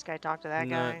 talk to this guy, talk to that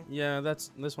guy. Yeah,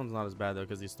 this one's not as bad though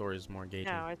because the story is more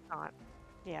engaging. No, it's not.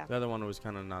 Yeah. The other one was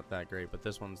kind of not that great, but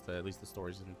this one's at least the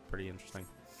story's pretty interesting.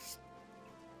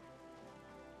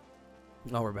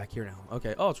 Oh, we're back here now.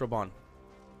 Okay. Oh, it's Raban.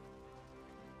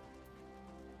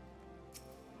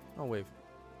 Oh, wave.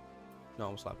 No,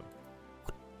 I'm slapping.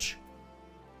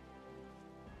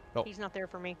 Oh. He's not there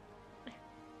for me.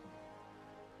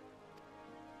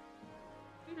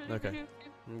 Okay.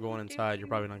 I'm going inside. You're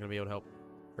probably not going to be able to help.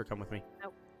 Or come with me.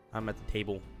 Nope. I'm at the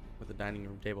table. With the dining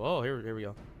room table. Oh, here we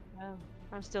go. Oh,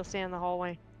 I'm still standing in the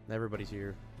hallway. Everybody's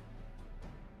here.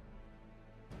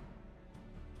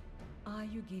 I,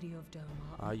 Yugiri of Doma,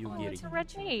 Ah, Yugiri. honored It's a to red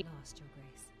meet you maid. at last, Your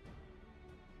Grace.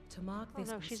 To mark Oh this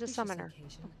no, she's a auspicious summoner.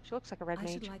 occasion, She looks like a red I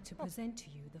mage. should like to present to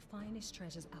you the finest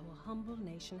treasures our humble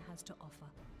nation has to offer.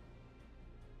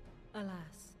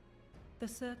 Alas, the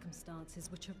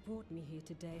circumstances which have brought me here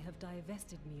today have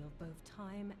divested me of both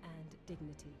time and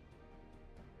dignity.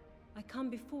 I come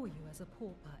before you as a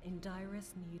pauper in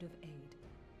direst need of aid,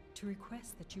 to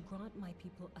request that you grant my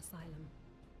people asylum.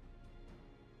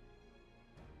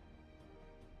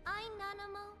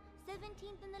 Nanamo,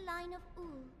 17th in the line of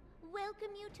Ul,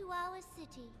 welcome you to our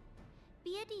city.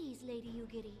 Be at ease, Lady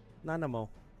Yugiri. Nanamo.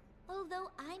 Although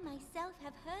I myself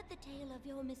have heard the tale of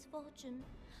your misfortune,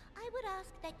 I would ask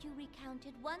that you recount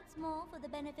it once more for the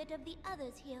benefit of the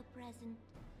others here present.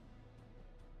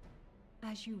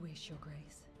 As you wish, Your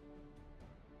Grace.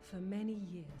 For many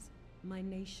years, my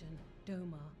nation,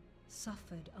 Doma,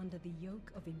 suffered under the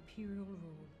yoke of imperial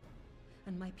rule,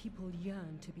 and my people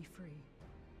yearned to be free.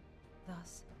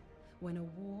 Thus, when a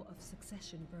war of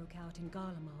succession broke out in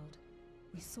Garlemald,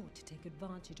 we sought to take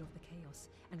advantage of the chaos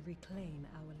and reclaim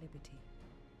our liberty.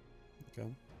 Okay.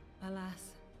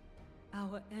 Alas,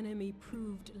 our enemy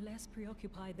proved less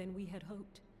preoccupied than we had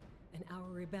hoped, and our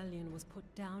rebellion was put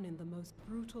down in the most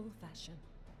brutal fashion.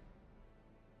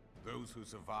 Those who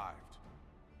survived,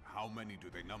 how many do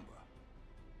they number?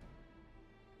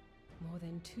 More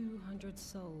than 200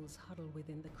 souls huddle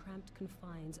within the cramped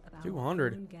confines of our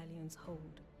 200? own galleon's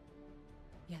hold.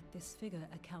 Yet this figure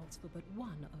accounts for but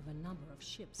one of a number of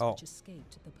ships which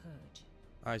escaped the purge.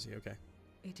 I see, okay.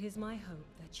 It is my hope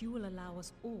that you will allow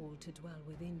us all to dwell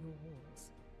within your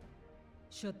walls.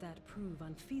 Should that prove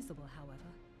unfeasible,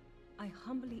 however, I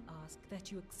humbly ask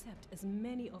that you accept as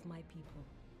many of my people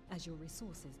as your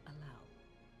resources allow.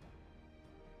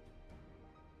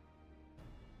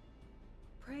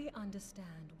 Pray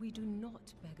understand, we do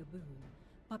not beg a boon,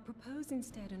 but propose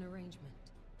instead an arrangement.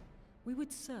 We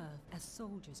would serve as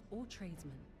soldiers or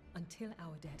tradesmen until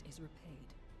our debt is repaid.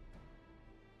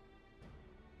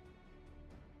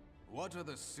 What are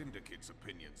the Syndicate's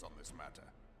opinions on this matter?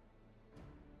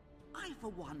 I, for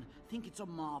one, think it's a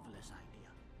marvelous idea.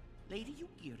 Lady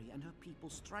Yugiri and her people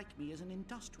strike me as an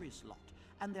industrious lot,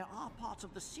 and there are parts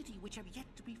of the city which have yet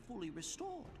to be fully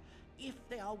restored. If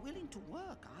they are willing to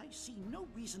work, I see no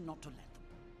reason not to let them.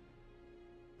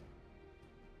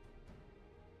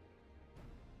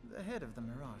 The head of the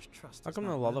Mirage Trust. How come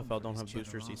the Lalafell don't have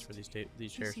booster seats for these He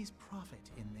chairs? sees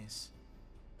profit in this.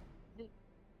 I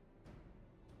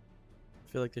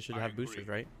feel like they should have agree. boosters,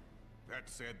 right? That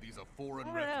said, these are foreign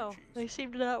I don't know. refugees. They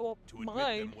seem to not To admit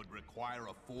mind. them would require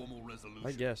a formal resolution.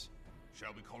 I guess.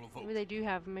 Shall we call a vote? Maybe they do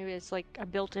have. Maybe it's like a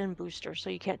built-in booster, so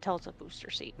you can't tell it's a booster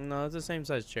seat. No, it's the same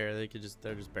size chair. They're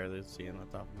just barely seeing on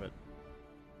top of it.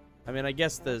 I mean, I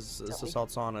guess this Assault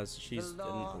Sauna's, she's in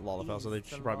Lalafell, so they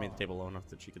should probably make the table low enough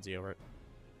that she could see over it.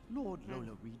 Lord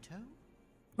Lolorito?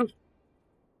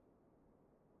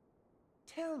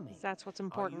 Tell me, That's what's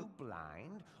important. Are you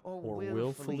blind Or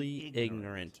willfully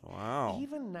ignorant. Wow.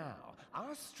 Even now,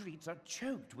 our streets are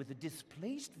choked with the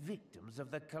displaced victims of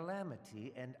the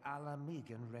Calamity and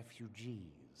Alamigan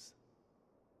refugees.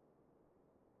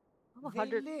 I'm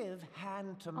They live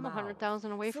hand to mouth,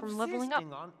 100,000 away from leveling up.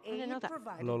 subsisting on I didn't know aid that.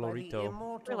 provided Lolorito. by the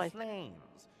immortal Realized.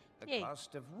 flames, the Yay.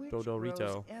 cost of which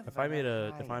Dodorito. grows If I made ever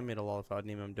a higher. Lalafell, I'd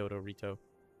name him Dodorito.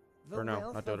 The Or no,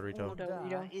 wealth not of Dodorito.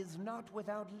 Dodorito. is not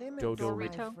without limits,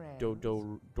 Dodorito? my friends.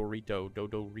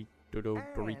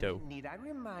 Dorito. And need I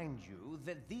remind you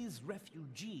that these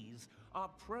refugees are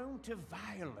prone to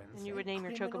violence And you would name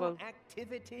your criminal chocobo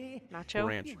activity? Nacho?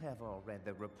 Ranch. You have all read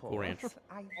the Cool Ranch. reports,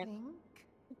 I think.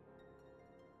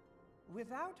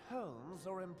 Without homes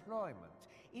or employment,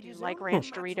 it Do you is like only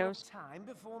Ranch a matter of Doritos? time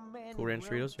before men Cool Ranch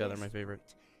grow Doritos? Yeah, they're my favorite.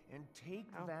 desperate and take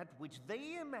Oh. that which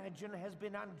they imagine has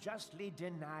been unjustly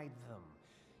denied them.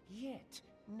 Yet,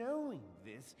 knowing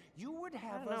this, you would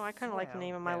have I don't know, I kinda like the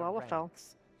name of my Lalafell.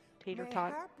 Tater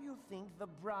tot. Mayhap you think the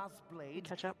brass blades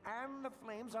Ketchup. and the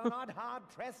flames are not hard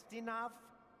pressed enough?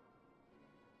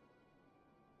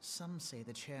 Some say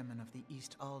the chairman of the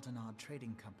East Aldenard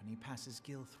Trading Company passes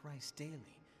Gil thrice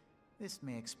daily. This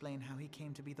may explain how he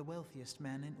came to be the wealthiest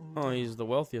man in Ul'dah. Oh, he's the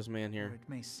wealthiest man Or here. it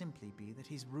may simply be that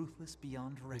he's ruthless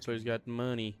beyond reckoning. So he's got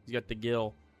money. He's got the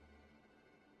gill.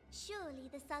 Surely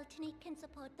the Sultanate can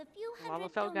support the few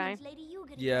hundred Lalafell guy. domans Lady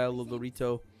Yugiri Yeah, represents.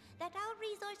 Lodorito. That our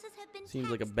resources have been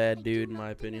Seems like a taxed, bad I do dude in not my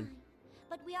opinion. deny.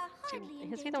 But we are hardly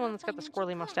in Is he danger the one of that's got the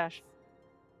financial squirrely mustache?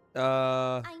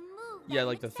 I move Yeah, that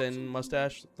like an the thin exception be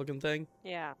mustache looking thing.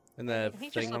 Yeah. And the He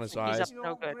just thing on looks his like he's eyes. up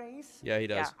no good. Yeah, he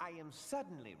does. I am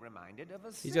suddenly reminded of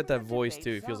a He's got that similar voice, debate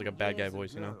too. He feels like a some bad guy years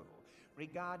voice, you know? ago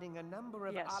regarding a number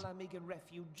of Yes. Alamigan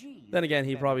refugees. Then again,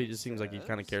 he that probably family just seems like he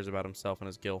kind of serves. cares about himself and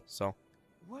his gill. So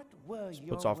What were Just your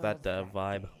puts off that, words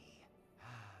vibe. day?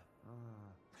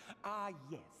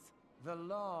 Yes, the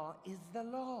law is the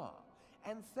law,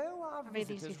 and so our many of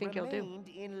these do you visitors think he'll do? remained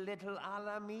in Little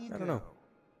Alamigo. I don't know.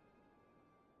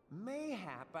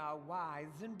 Mayhap our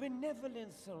wise and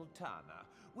benevolent Sultana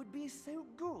would be so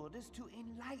good as to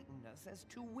enlighten us as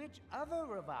to which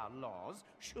other of our laws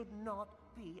should not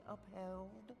be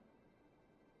upheld.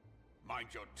 Mind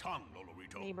your tongue,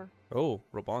 Lolorito. Neighbor. Oh,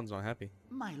 Roban's not happy.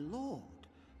 My lord,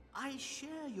 I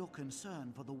share your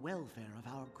concern for the welfare of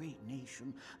our great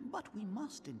nation, but we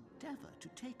must endeavor to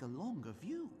take a longer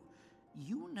view.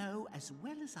 You know as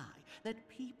well as I that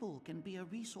people can be a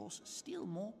resource still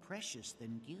more precious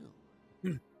than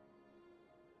gil.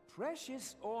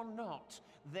 Precious or not,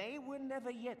 they were never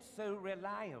yet so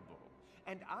reliable.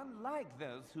 And unlike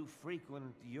those who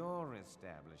frequent your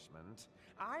establishment,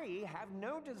 I have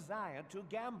no desire to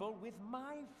gamble with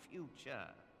my future.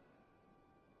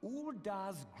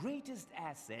 Uldar's greatest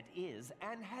asset is,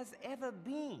 and has ever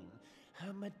been,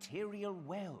 her material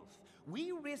wealth.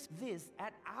 We risk this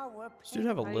at our Does this dude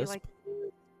have a How do you lisp? like-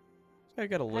 This guy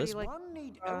got a How do you lisp. like- One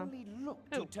need only look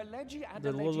to who? Teleji The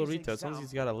Adeleji's Lolorito. As long as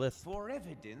he's got a lisp. for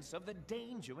evidence of the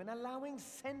danger in allowing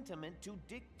sentiment to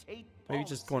dictate Maybe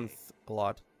just going policy. a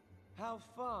lot. How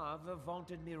far the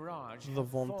vaunted Mirage The have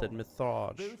vaunted fallen,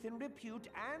 Mirage. both in repute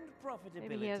and profitability,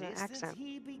 Maybe he has an since accent.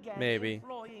 he began Maybe.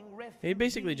 employing He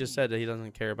basically just said that he refugees.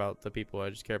 doesn't care about the people. I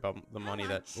just care about the money How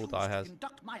that I choose Uldar to has.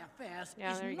 conduct my affairs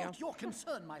Yeah, is there you not go. your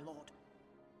concern, my lord.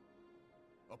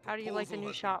 A How do you like the proposal new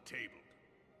has shop? been tabled.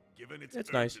 Given its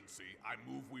It's nice. urgency, I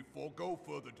move we forego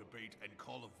further debate and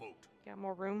call a vote Got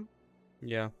more room.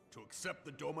 Yeah. to accept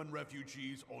the Doman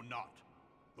refugees or not.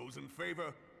 Those in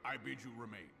favor, I bid you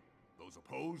remain. Those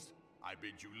opposed, I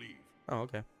bid you leave. Oh,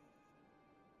 okay.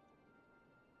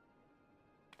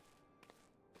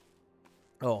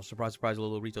 Oh, surprise, surprise,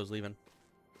 Lolorito's leaving.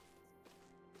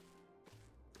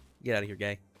 Get out of here,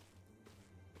 gay.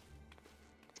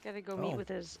 Gotta go Oh. meet with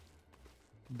his.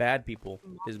 Bad people.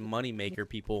 His money maker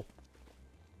people.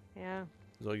 Yeah.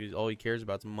 All he cares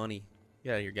about is money.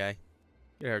 Get out of here, guy.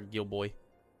 Get out of here, Gil boy.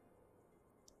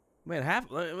 Man,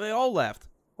 they all left.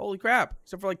 Holy crap.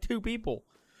 Except for like 2 people.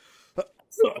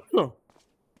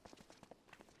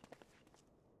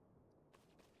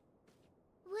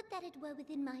 Would that it were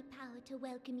within my power to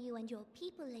welcome you and your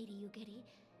people, Lady Yugiri.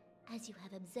 As you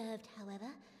have observed, however,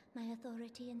 my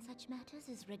authority in such matters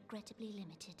is regrettably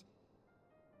limited.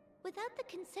 Without the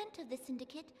consent of the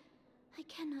Syndicate, I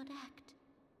cannot act.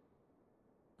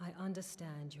 I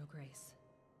understand, Your Grace,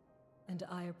 and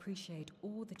I appreciate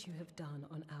all that you have done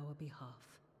on our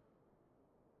behalf.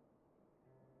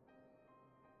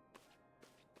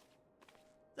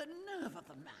 The nerve of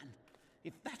the man!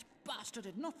 If that bastard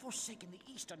had not forsaken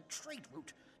the eastern trade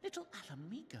route, little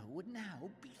Alamigo would now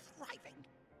be thriving.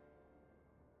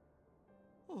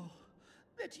 Oh,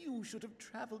 that you should have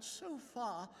traveled so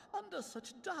far under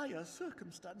such dire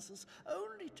circumstances,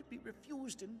 only to be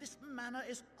refused in this manner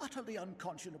is utterly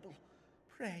unconscionable.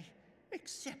 Pray,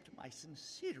 accept my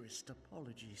sincerest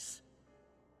apologies.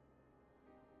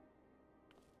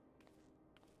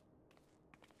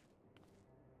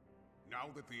 Now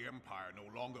that the Empire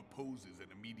no longer poses an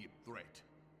immediate threat,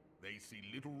 they see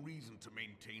little reason to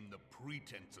maintain the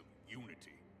pretense of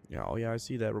unity. Yeah, oh yeah, I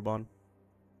see that, Raban.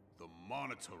 The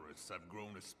Monitorists have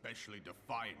grown especially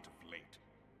defiant of late.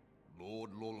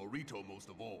 Lord Lolorito most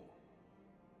of all.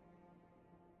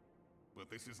 But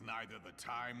this is neither the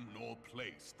time nor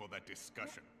place for that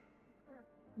discussion.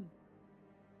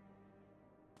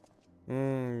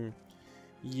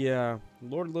 Yeah,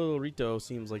 Lord Lolorito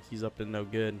seems like he's up to no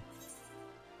good.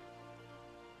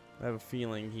 I have a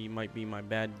feeling he might be my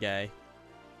bad guy.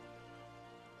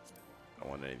 I don't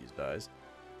want any of these dies.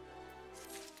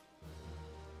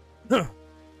 Alright,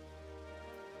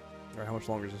 how much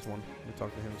longer is this one? Let me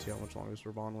talk to him and see how much longer this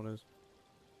Raban one is.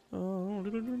 Nor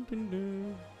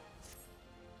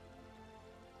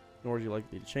would you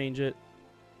like me to change it?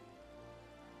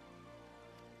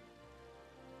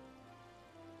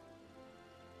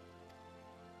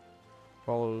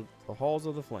 Follow the halls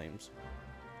of the flames.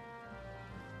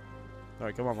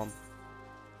 Alright, come on, Mom.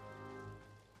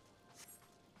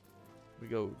 We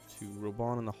go to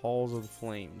Roban in the halls of the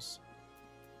flames.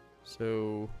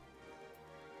 So,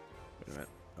 wait a minute.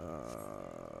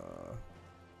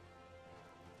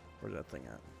 Where's that thing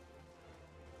at?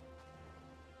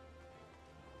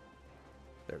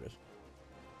 There it is.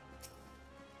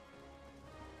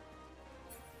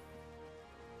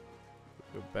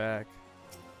 Go back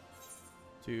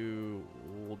to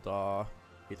Ulda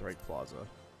Aetheryte Plaza.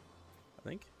 I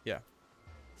think? Yeah.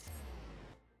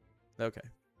 Okay.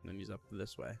 And then he's up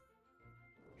this way.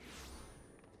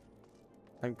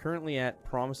 I'm currently at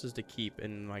Promises to Keep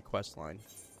in my quest line.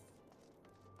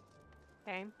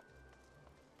 Okay.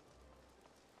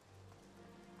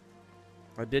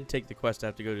 I did take the quest. I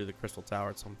have to go to the Crystal Tower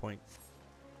at some point.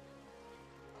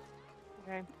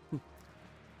 Okay.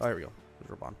 Oh, here we go.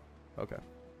 There's Raban. Okay.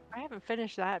 I haven't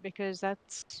finished that because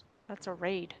that's a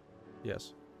raid.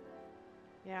 Yes.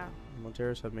 Yeah.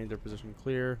 Monteros have made their position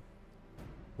clear.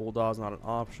 Ul'dah is not an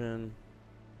option.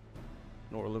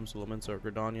 Nor Limsa or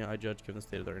Gridania, I judge given the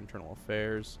state of their internal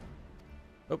affairs.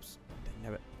 Oops.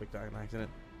 Dang it. Quick die on accident.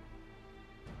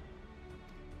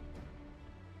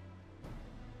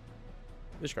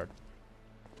 Ishgard.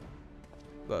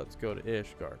 Let's go to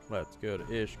Ishgard. Let's go to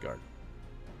Ishgard.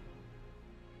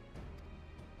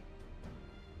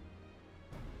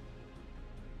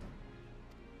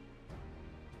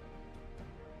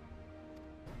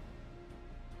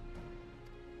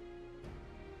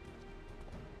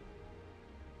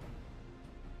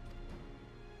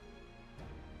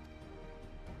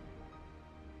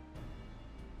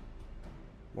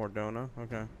 Mordona,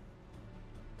 okay.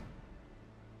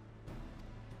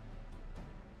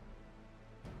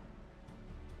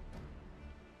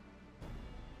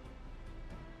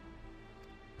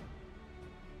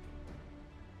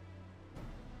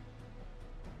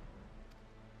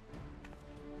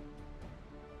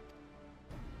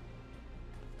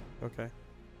 Okay.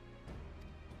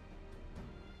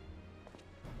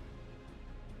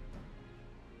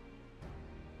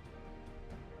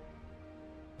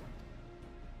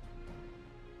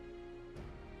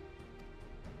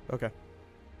 Okay.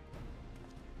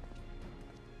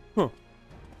 Huh.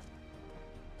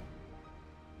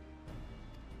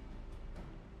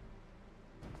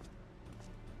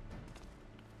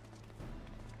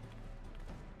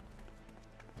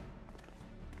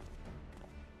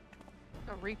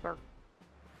 A Reaper.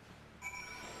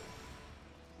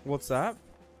 What's that?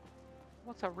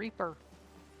 What's a Reaper?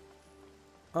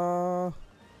 Another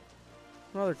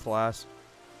class.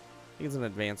 I think it's an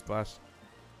advanced class.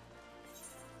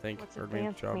 I think. What's Or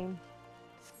advanced job. mean?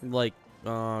 Like,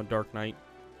 Dark Knight.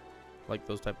 Like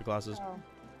those type of classes. Oh.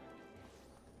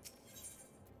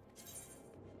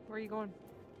 Where are you going?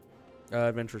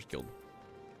 Adventurers Guild.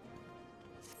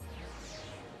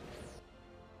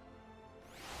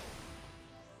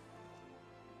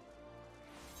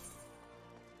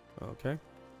 Okay.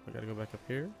 I gotta go back up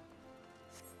here.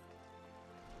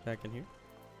 Back in here.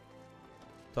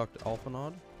 Talk to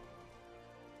Alphanod.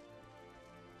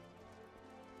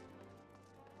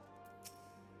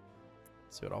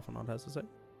 See what Alphanod has to say.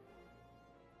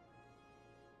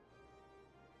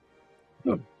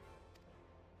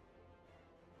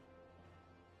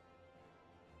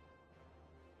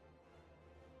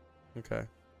 Okay.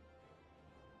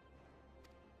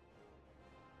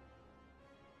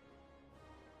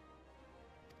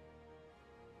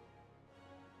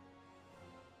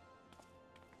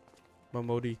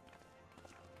 Momodi.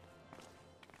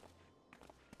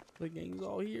 The gang's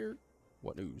all here.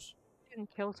 What news? You can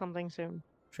kill something soon.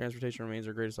 Transportation remains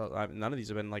our greatest. None of these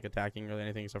have been like attacking or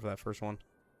anything except for that first one.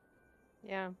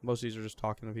 Yeah. Most of these are just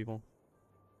talking to people.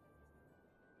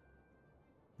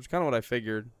 Which is kind of what I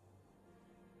figured.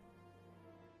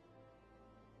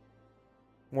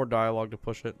 More dialogue to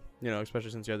push it, you know,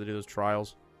 especially since you had to do those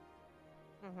trials.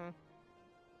 Mm-hmm.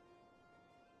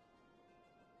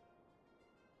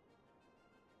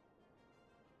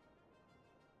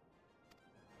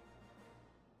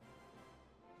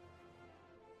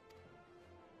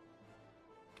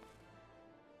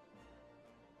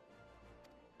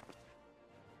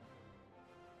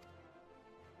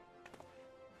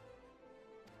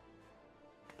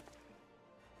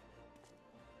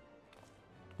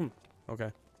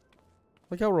 Okay.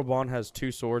 Look how Raban has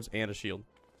 2 swords and a shield.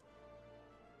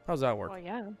 How's that work? Oh,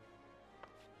 yeah.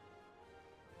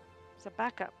 It's a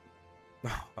backup.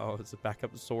 Oh, is the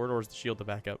backup sword or is the shield the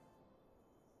backup?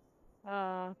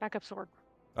 Backup sword.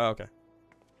 Oh, okay.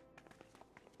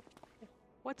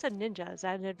 What's a ninja? Is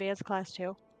that an advanced class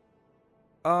too?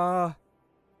 Yeah,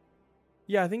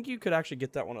 I think you could actually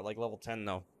get that one at like level 10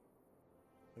 though.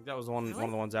 I think that was one Really?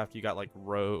 of the ones after you got like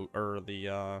rogue or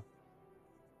the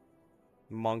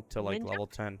monk to like Ninja? level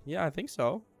 10. Yeah, I think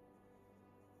so.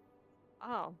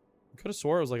 Oh, Could have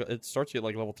swore it was like it starts you at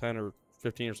like level 10 or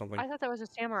 15 or something. I thought that was a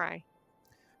samurai.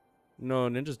 No,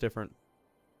 ninja's different.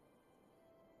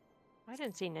 I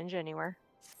didn't see ninja anywhere.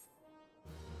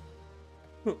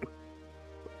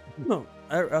 No,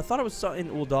 I thought it was in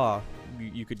Ul'dah.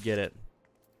 You could get it.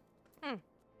 Hmm.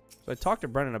 So I talked to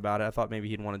Brennan about it. I thought maybe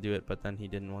he'd want to do it, but then he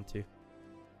didn't want to.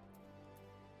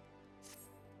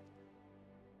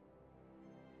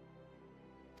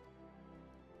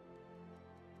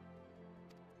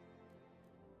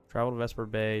 Travel to Vesper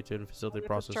Bay to facilitate You have to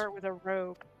process. start with a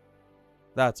rogue.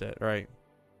 That's it, right?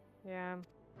 Yeah,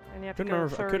 and you have to Couldn't go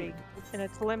remember if I 30, and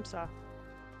it's Limsa.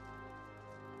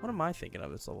 What am I thinking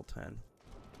of? It's level 10.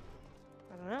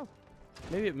 I don't know.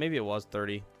 Maybe it was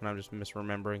 30, and I'm just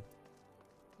misremembering.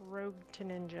 Rogue to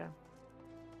ninja.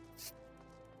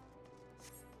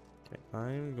 Okay,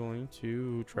 I'm going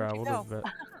to travel go? to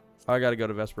I gotta go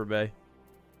to Vesper Bay.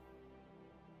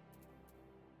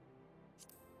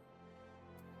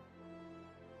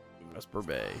 Vesper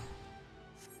Bay.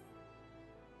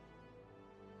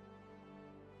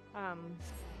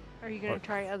 Are you gonna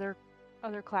try other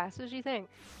classes, you think?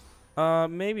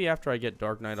 Maybe after I get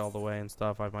Dark Knight all the way and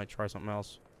stuff, I might try something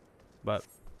else. But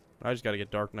I just gotta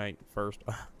get Dark Knight first.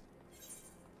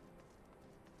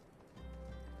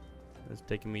 It's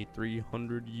taken me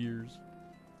 300 years.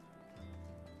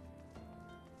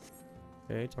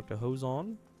 Okay, talk to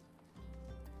Hozon.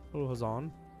 Hello,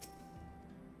 Hozon.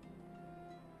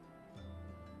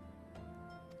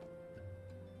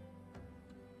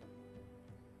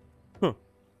 Huh.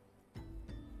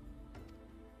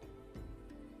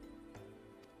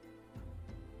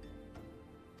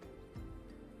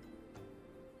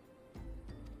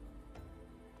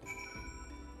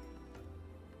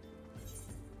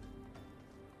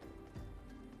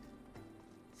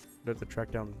 Do I have to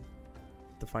track down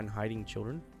to find hiding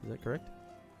children? Is that correct?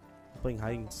 I'm playing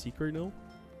hide and seek right now?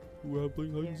 Ooh, I'm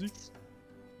playing hide and seek.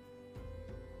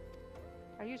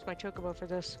 I use my chocobo for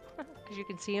this because you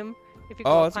can see him if you.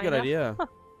 Oh, that's a good idea.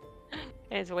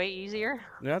 And it's way easier.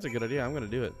 Yeah, that's a good idea. I'm gonna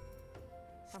do it.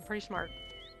 I'm pretty smart.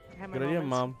 I have my Good idea,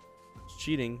 moments. Mom. It's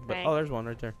cheating, but Thanks. oh, there's one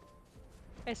right there.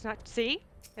 It's not. See,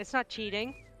 it's not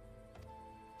cheating.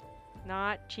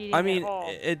 Not cheating. I mean, at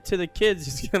all. to the kids,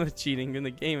 it's kind of cheating. In the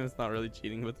game, it's not really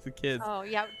cheating, but to the kids. Oh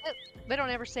yeah, they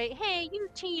don't ever say, "Hey, you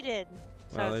cheated."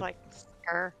 So Well, it's like,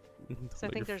 "Sir." So I But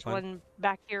think you're there's fine. one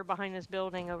back here behind this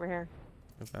building over here.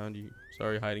 I found you.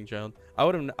 Sorry, hiding child. I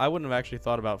wouldn't have actually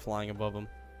thought about flying above them.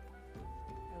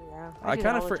 Oh yeah. I do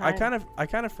kind all of the time. I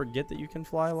kind of forget that you can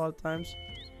fly a lot of times.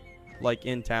 Like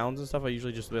in towns and stuff, I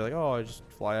usually just be like, oh, I just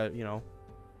fly, you know,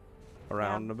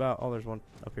 around and about. Oh, there's one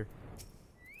up here.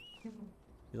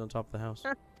 He's on top of the house.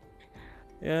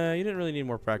 Yeah, you didn't really need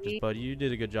more practice, bud. You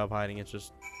did a good job hiding. It's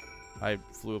just I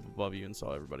flew up above you and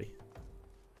saw everybody.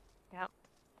 Yep.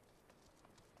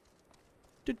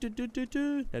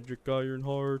 Hedrick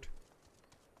Ironheart.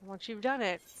 Once you've done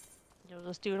it, you'll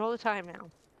just do it all the time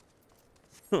now.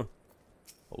 Huh.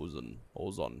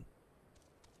 Ozon.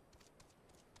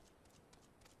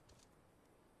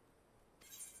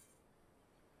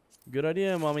 Good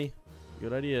idea, mommy.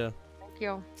 Good idea. Thank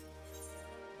you.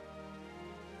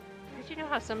 Did you know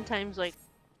how sometimes like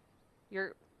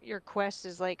your quest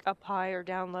is like up high or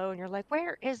down low, and you're like,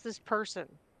 where is this person?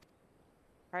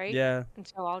 Right? Yeah. And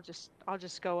so I'll just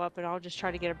go up and I'll just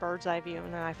try to get a bird's eye view,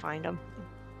 and then I find them.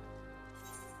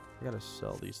 I gotta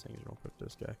sell these things real quick to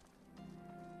this guy.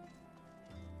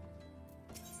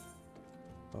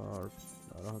 I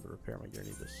don't have to repair my gear. I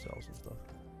need to sell some stuff.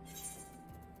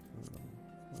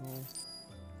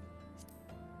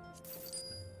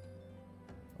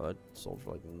 Oh, that sold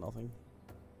for like nothing.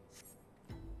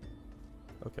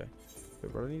 Okay.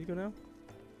 Wait, where do I need to go now?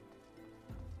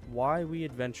 Why we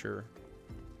adventure.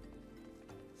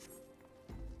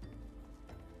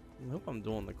 I hope I'm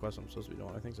doing the quest I'm supposed to be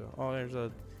doing. I think so. Oh, there's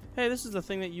a... Hey, this is the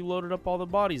thing that you loaded up all the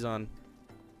bodies on.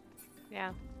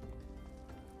 Yeah.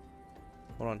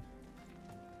 Hold on.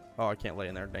 Oh, I can't lay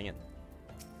in there. Dang it.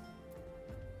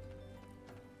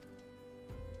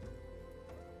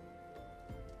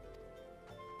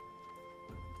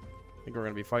 I think we're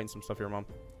going to be fighting some stuff here, Mom.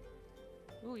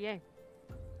 Ooh, yay.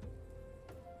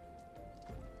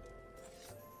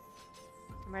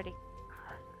 I'm ready.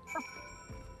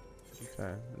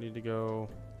 Okay, I need to go...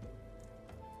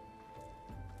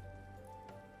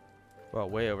 Well,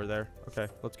 way over there. Okay,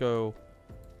 let's go.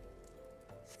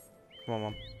 Come on,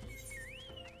 Mom.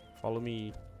 Follow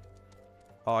me.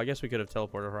 Oh, I guess we could have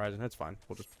teleported Horizon. That's fine.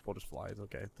 We'll just fly. It's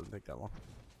okay. It doesn't take that long.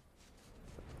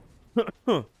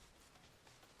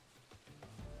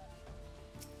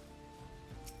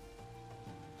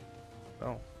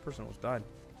 Oh, person almost died.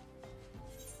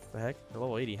 The heck? They're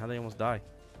level 80. How'd they almost die?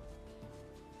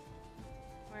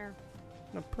 Where?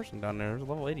 A person down there. There's a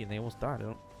level 80 and they almost died. I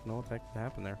don't know what the heck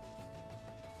happened there.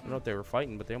 I don't know if they were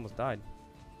fighting, but they almost died.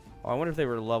 Oh, I wonder if they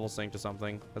were level synced to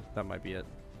something. That might be it.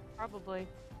 Probably.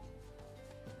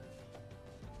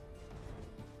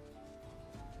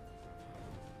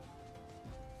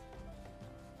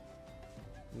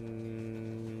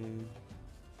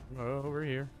 Over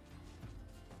here.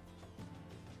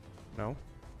 No.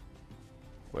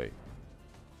 Wait.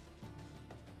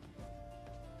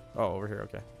 Oh, over here.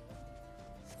 Okay.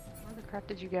 Where the crap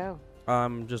did you go?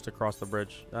 Just across the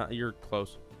bridge. You're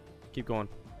close. Keep going.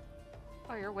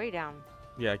 Oh, you're way down.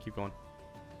 Yeah, keep going.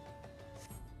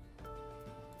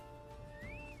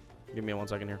 Give me 1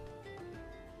 second here.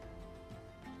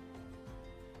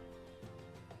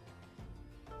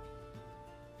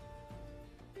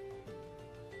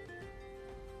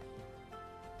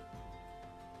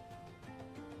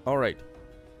 All right.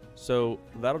 So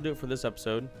that'll do it for this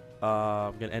episode.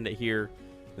 I'm going to end it here.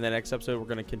 In the next episode, we're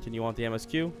going to continue on with the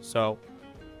MSQ. So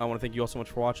I want to thank you all so much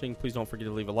for watching. Please don't forget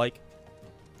to leave a like,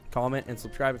 comment, and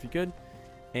subscribe if you could.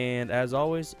 And as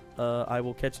always, I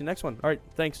will catch you next one. All right.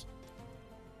 Thanks.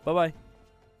 Bye-bye.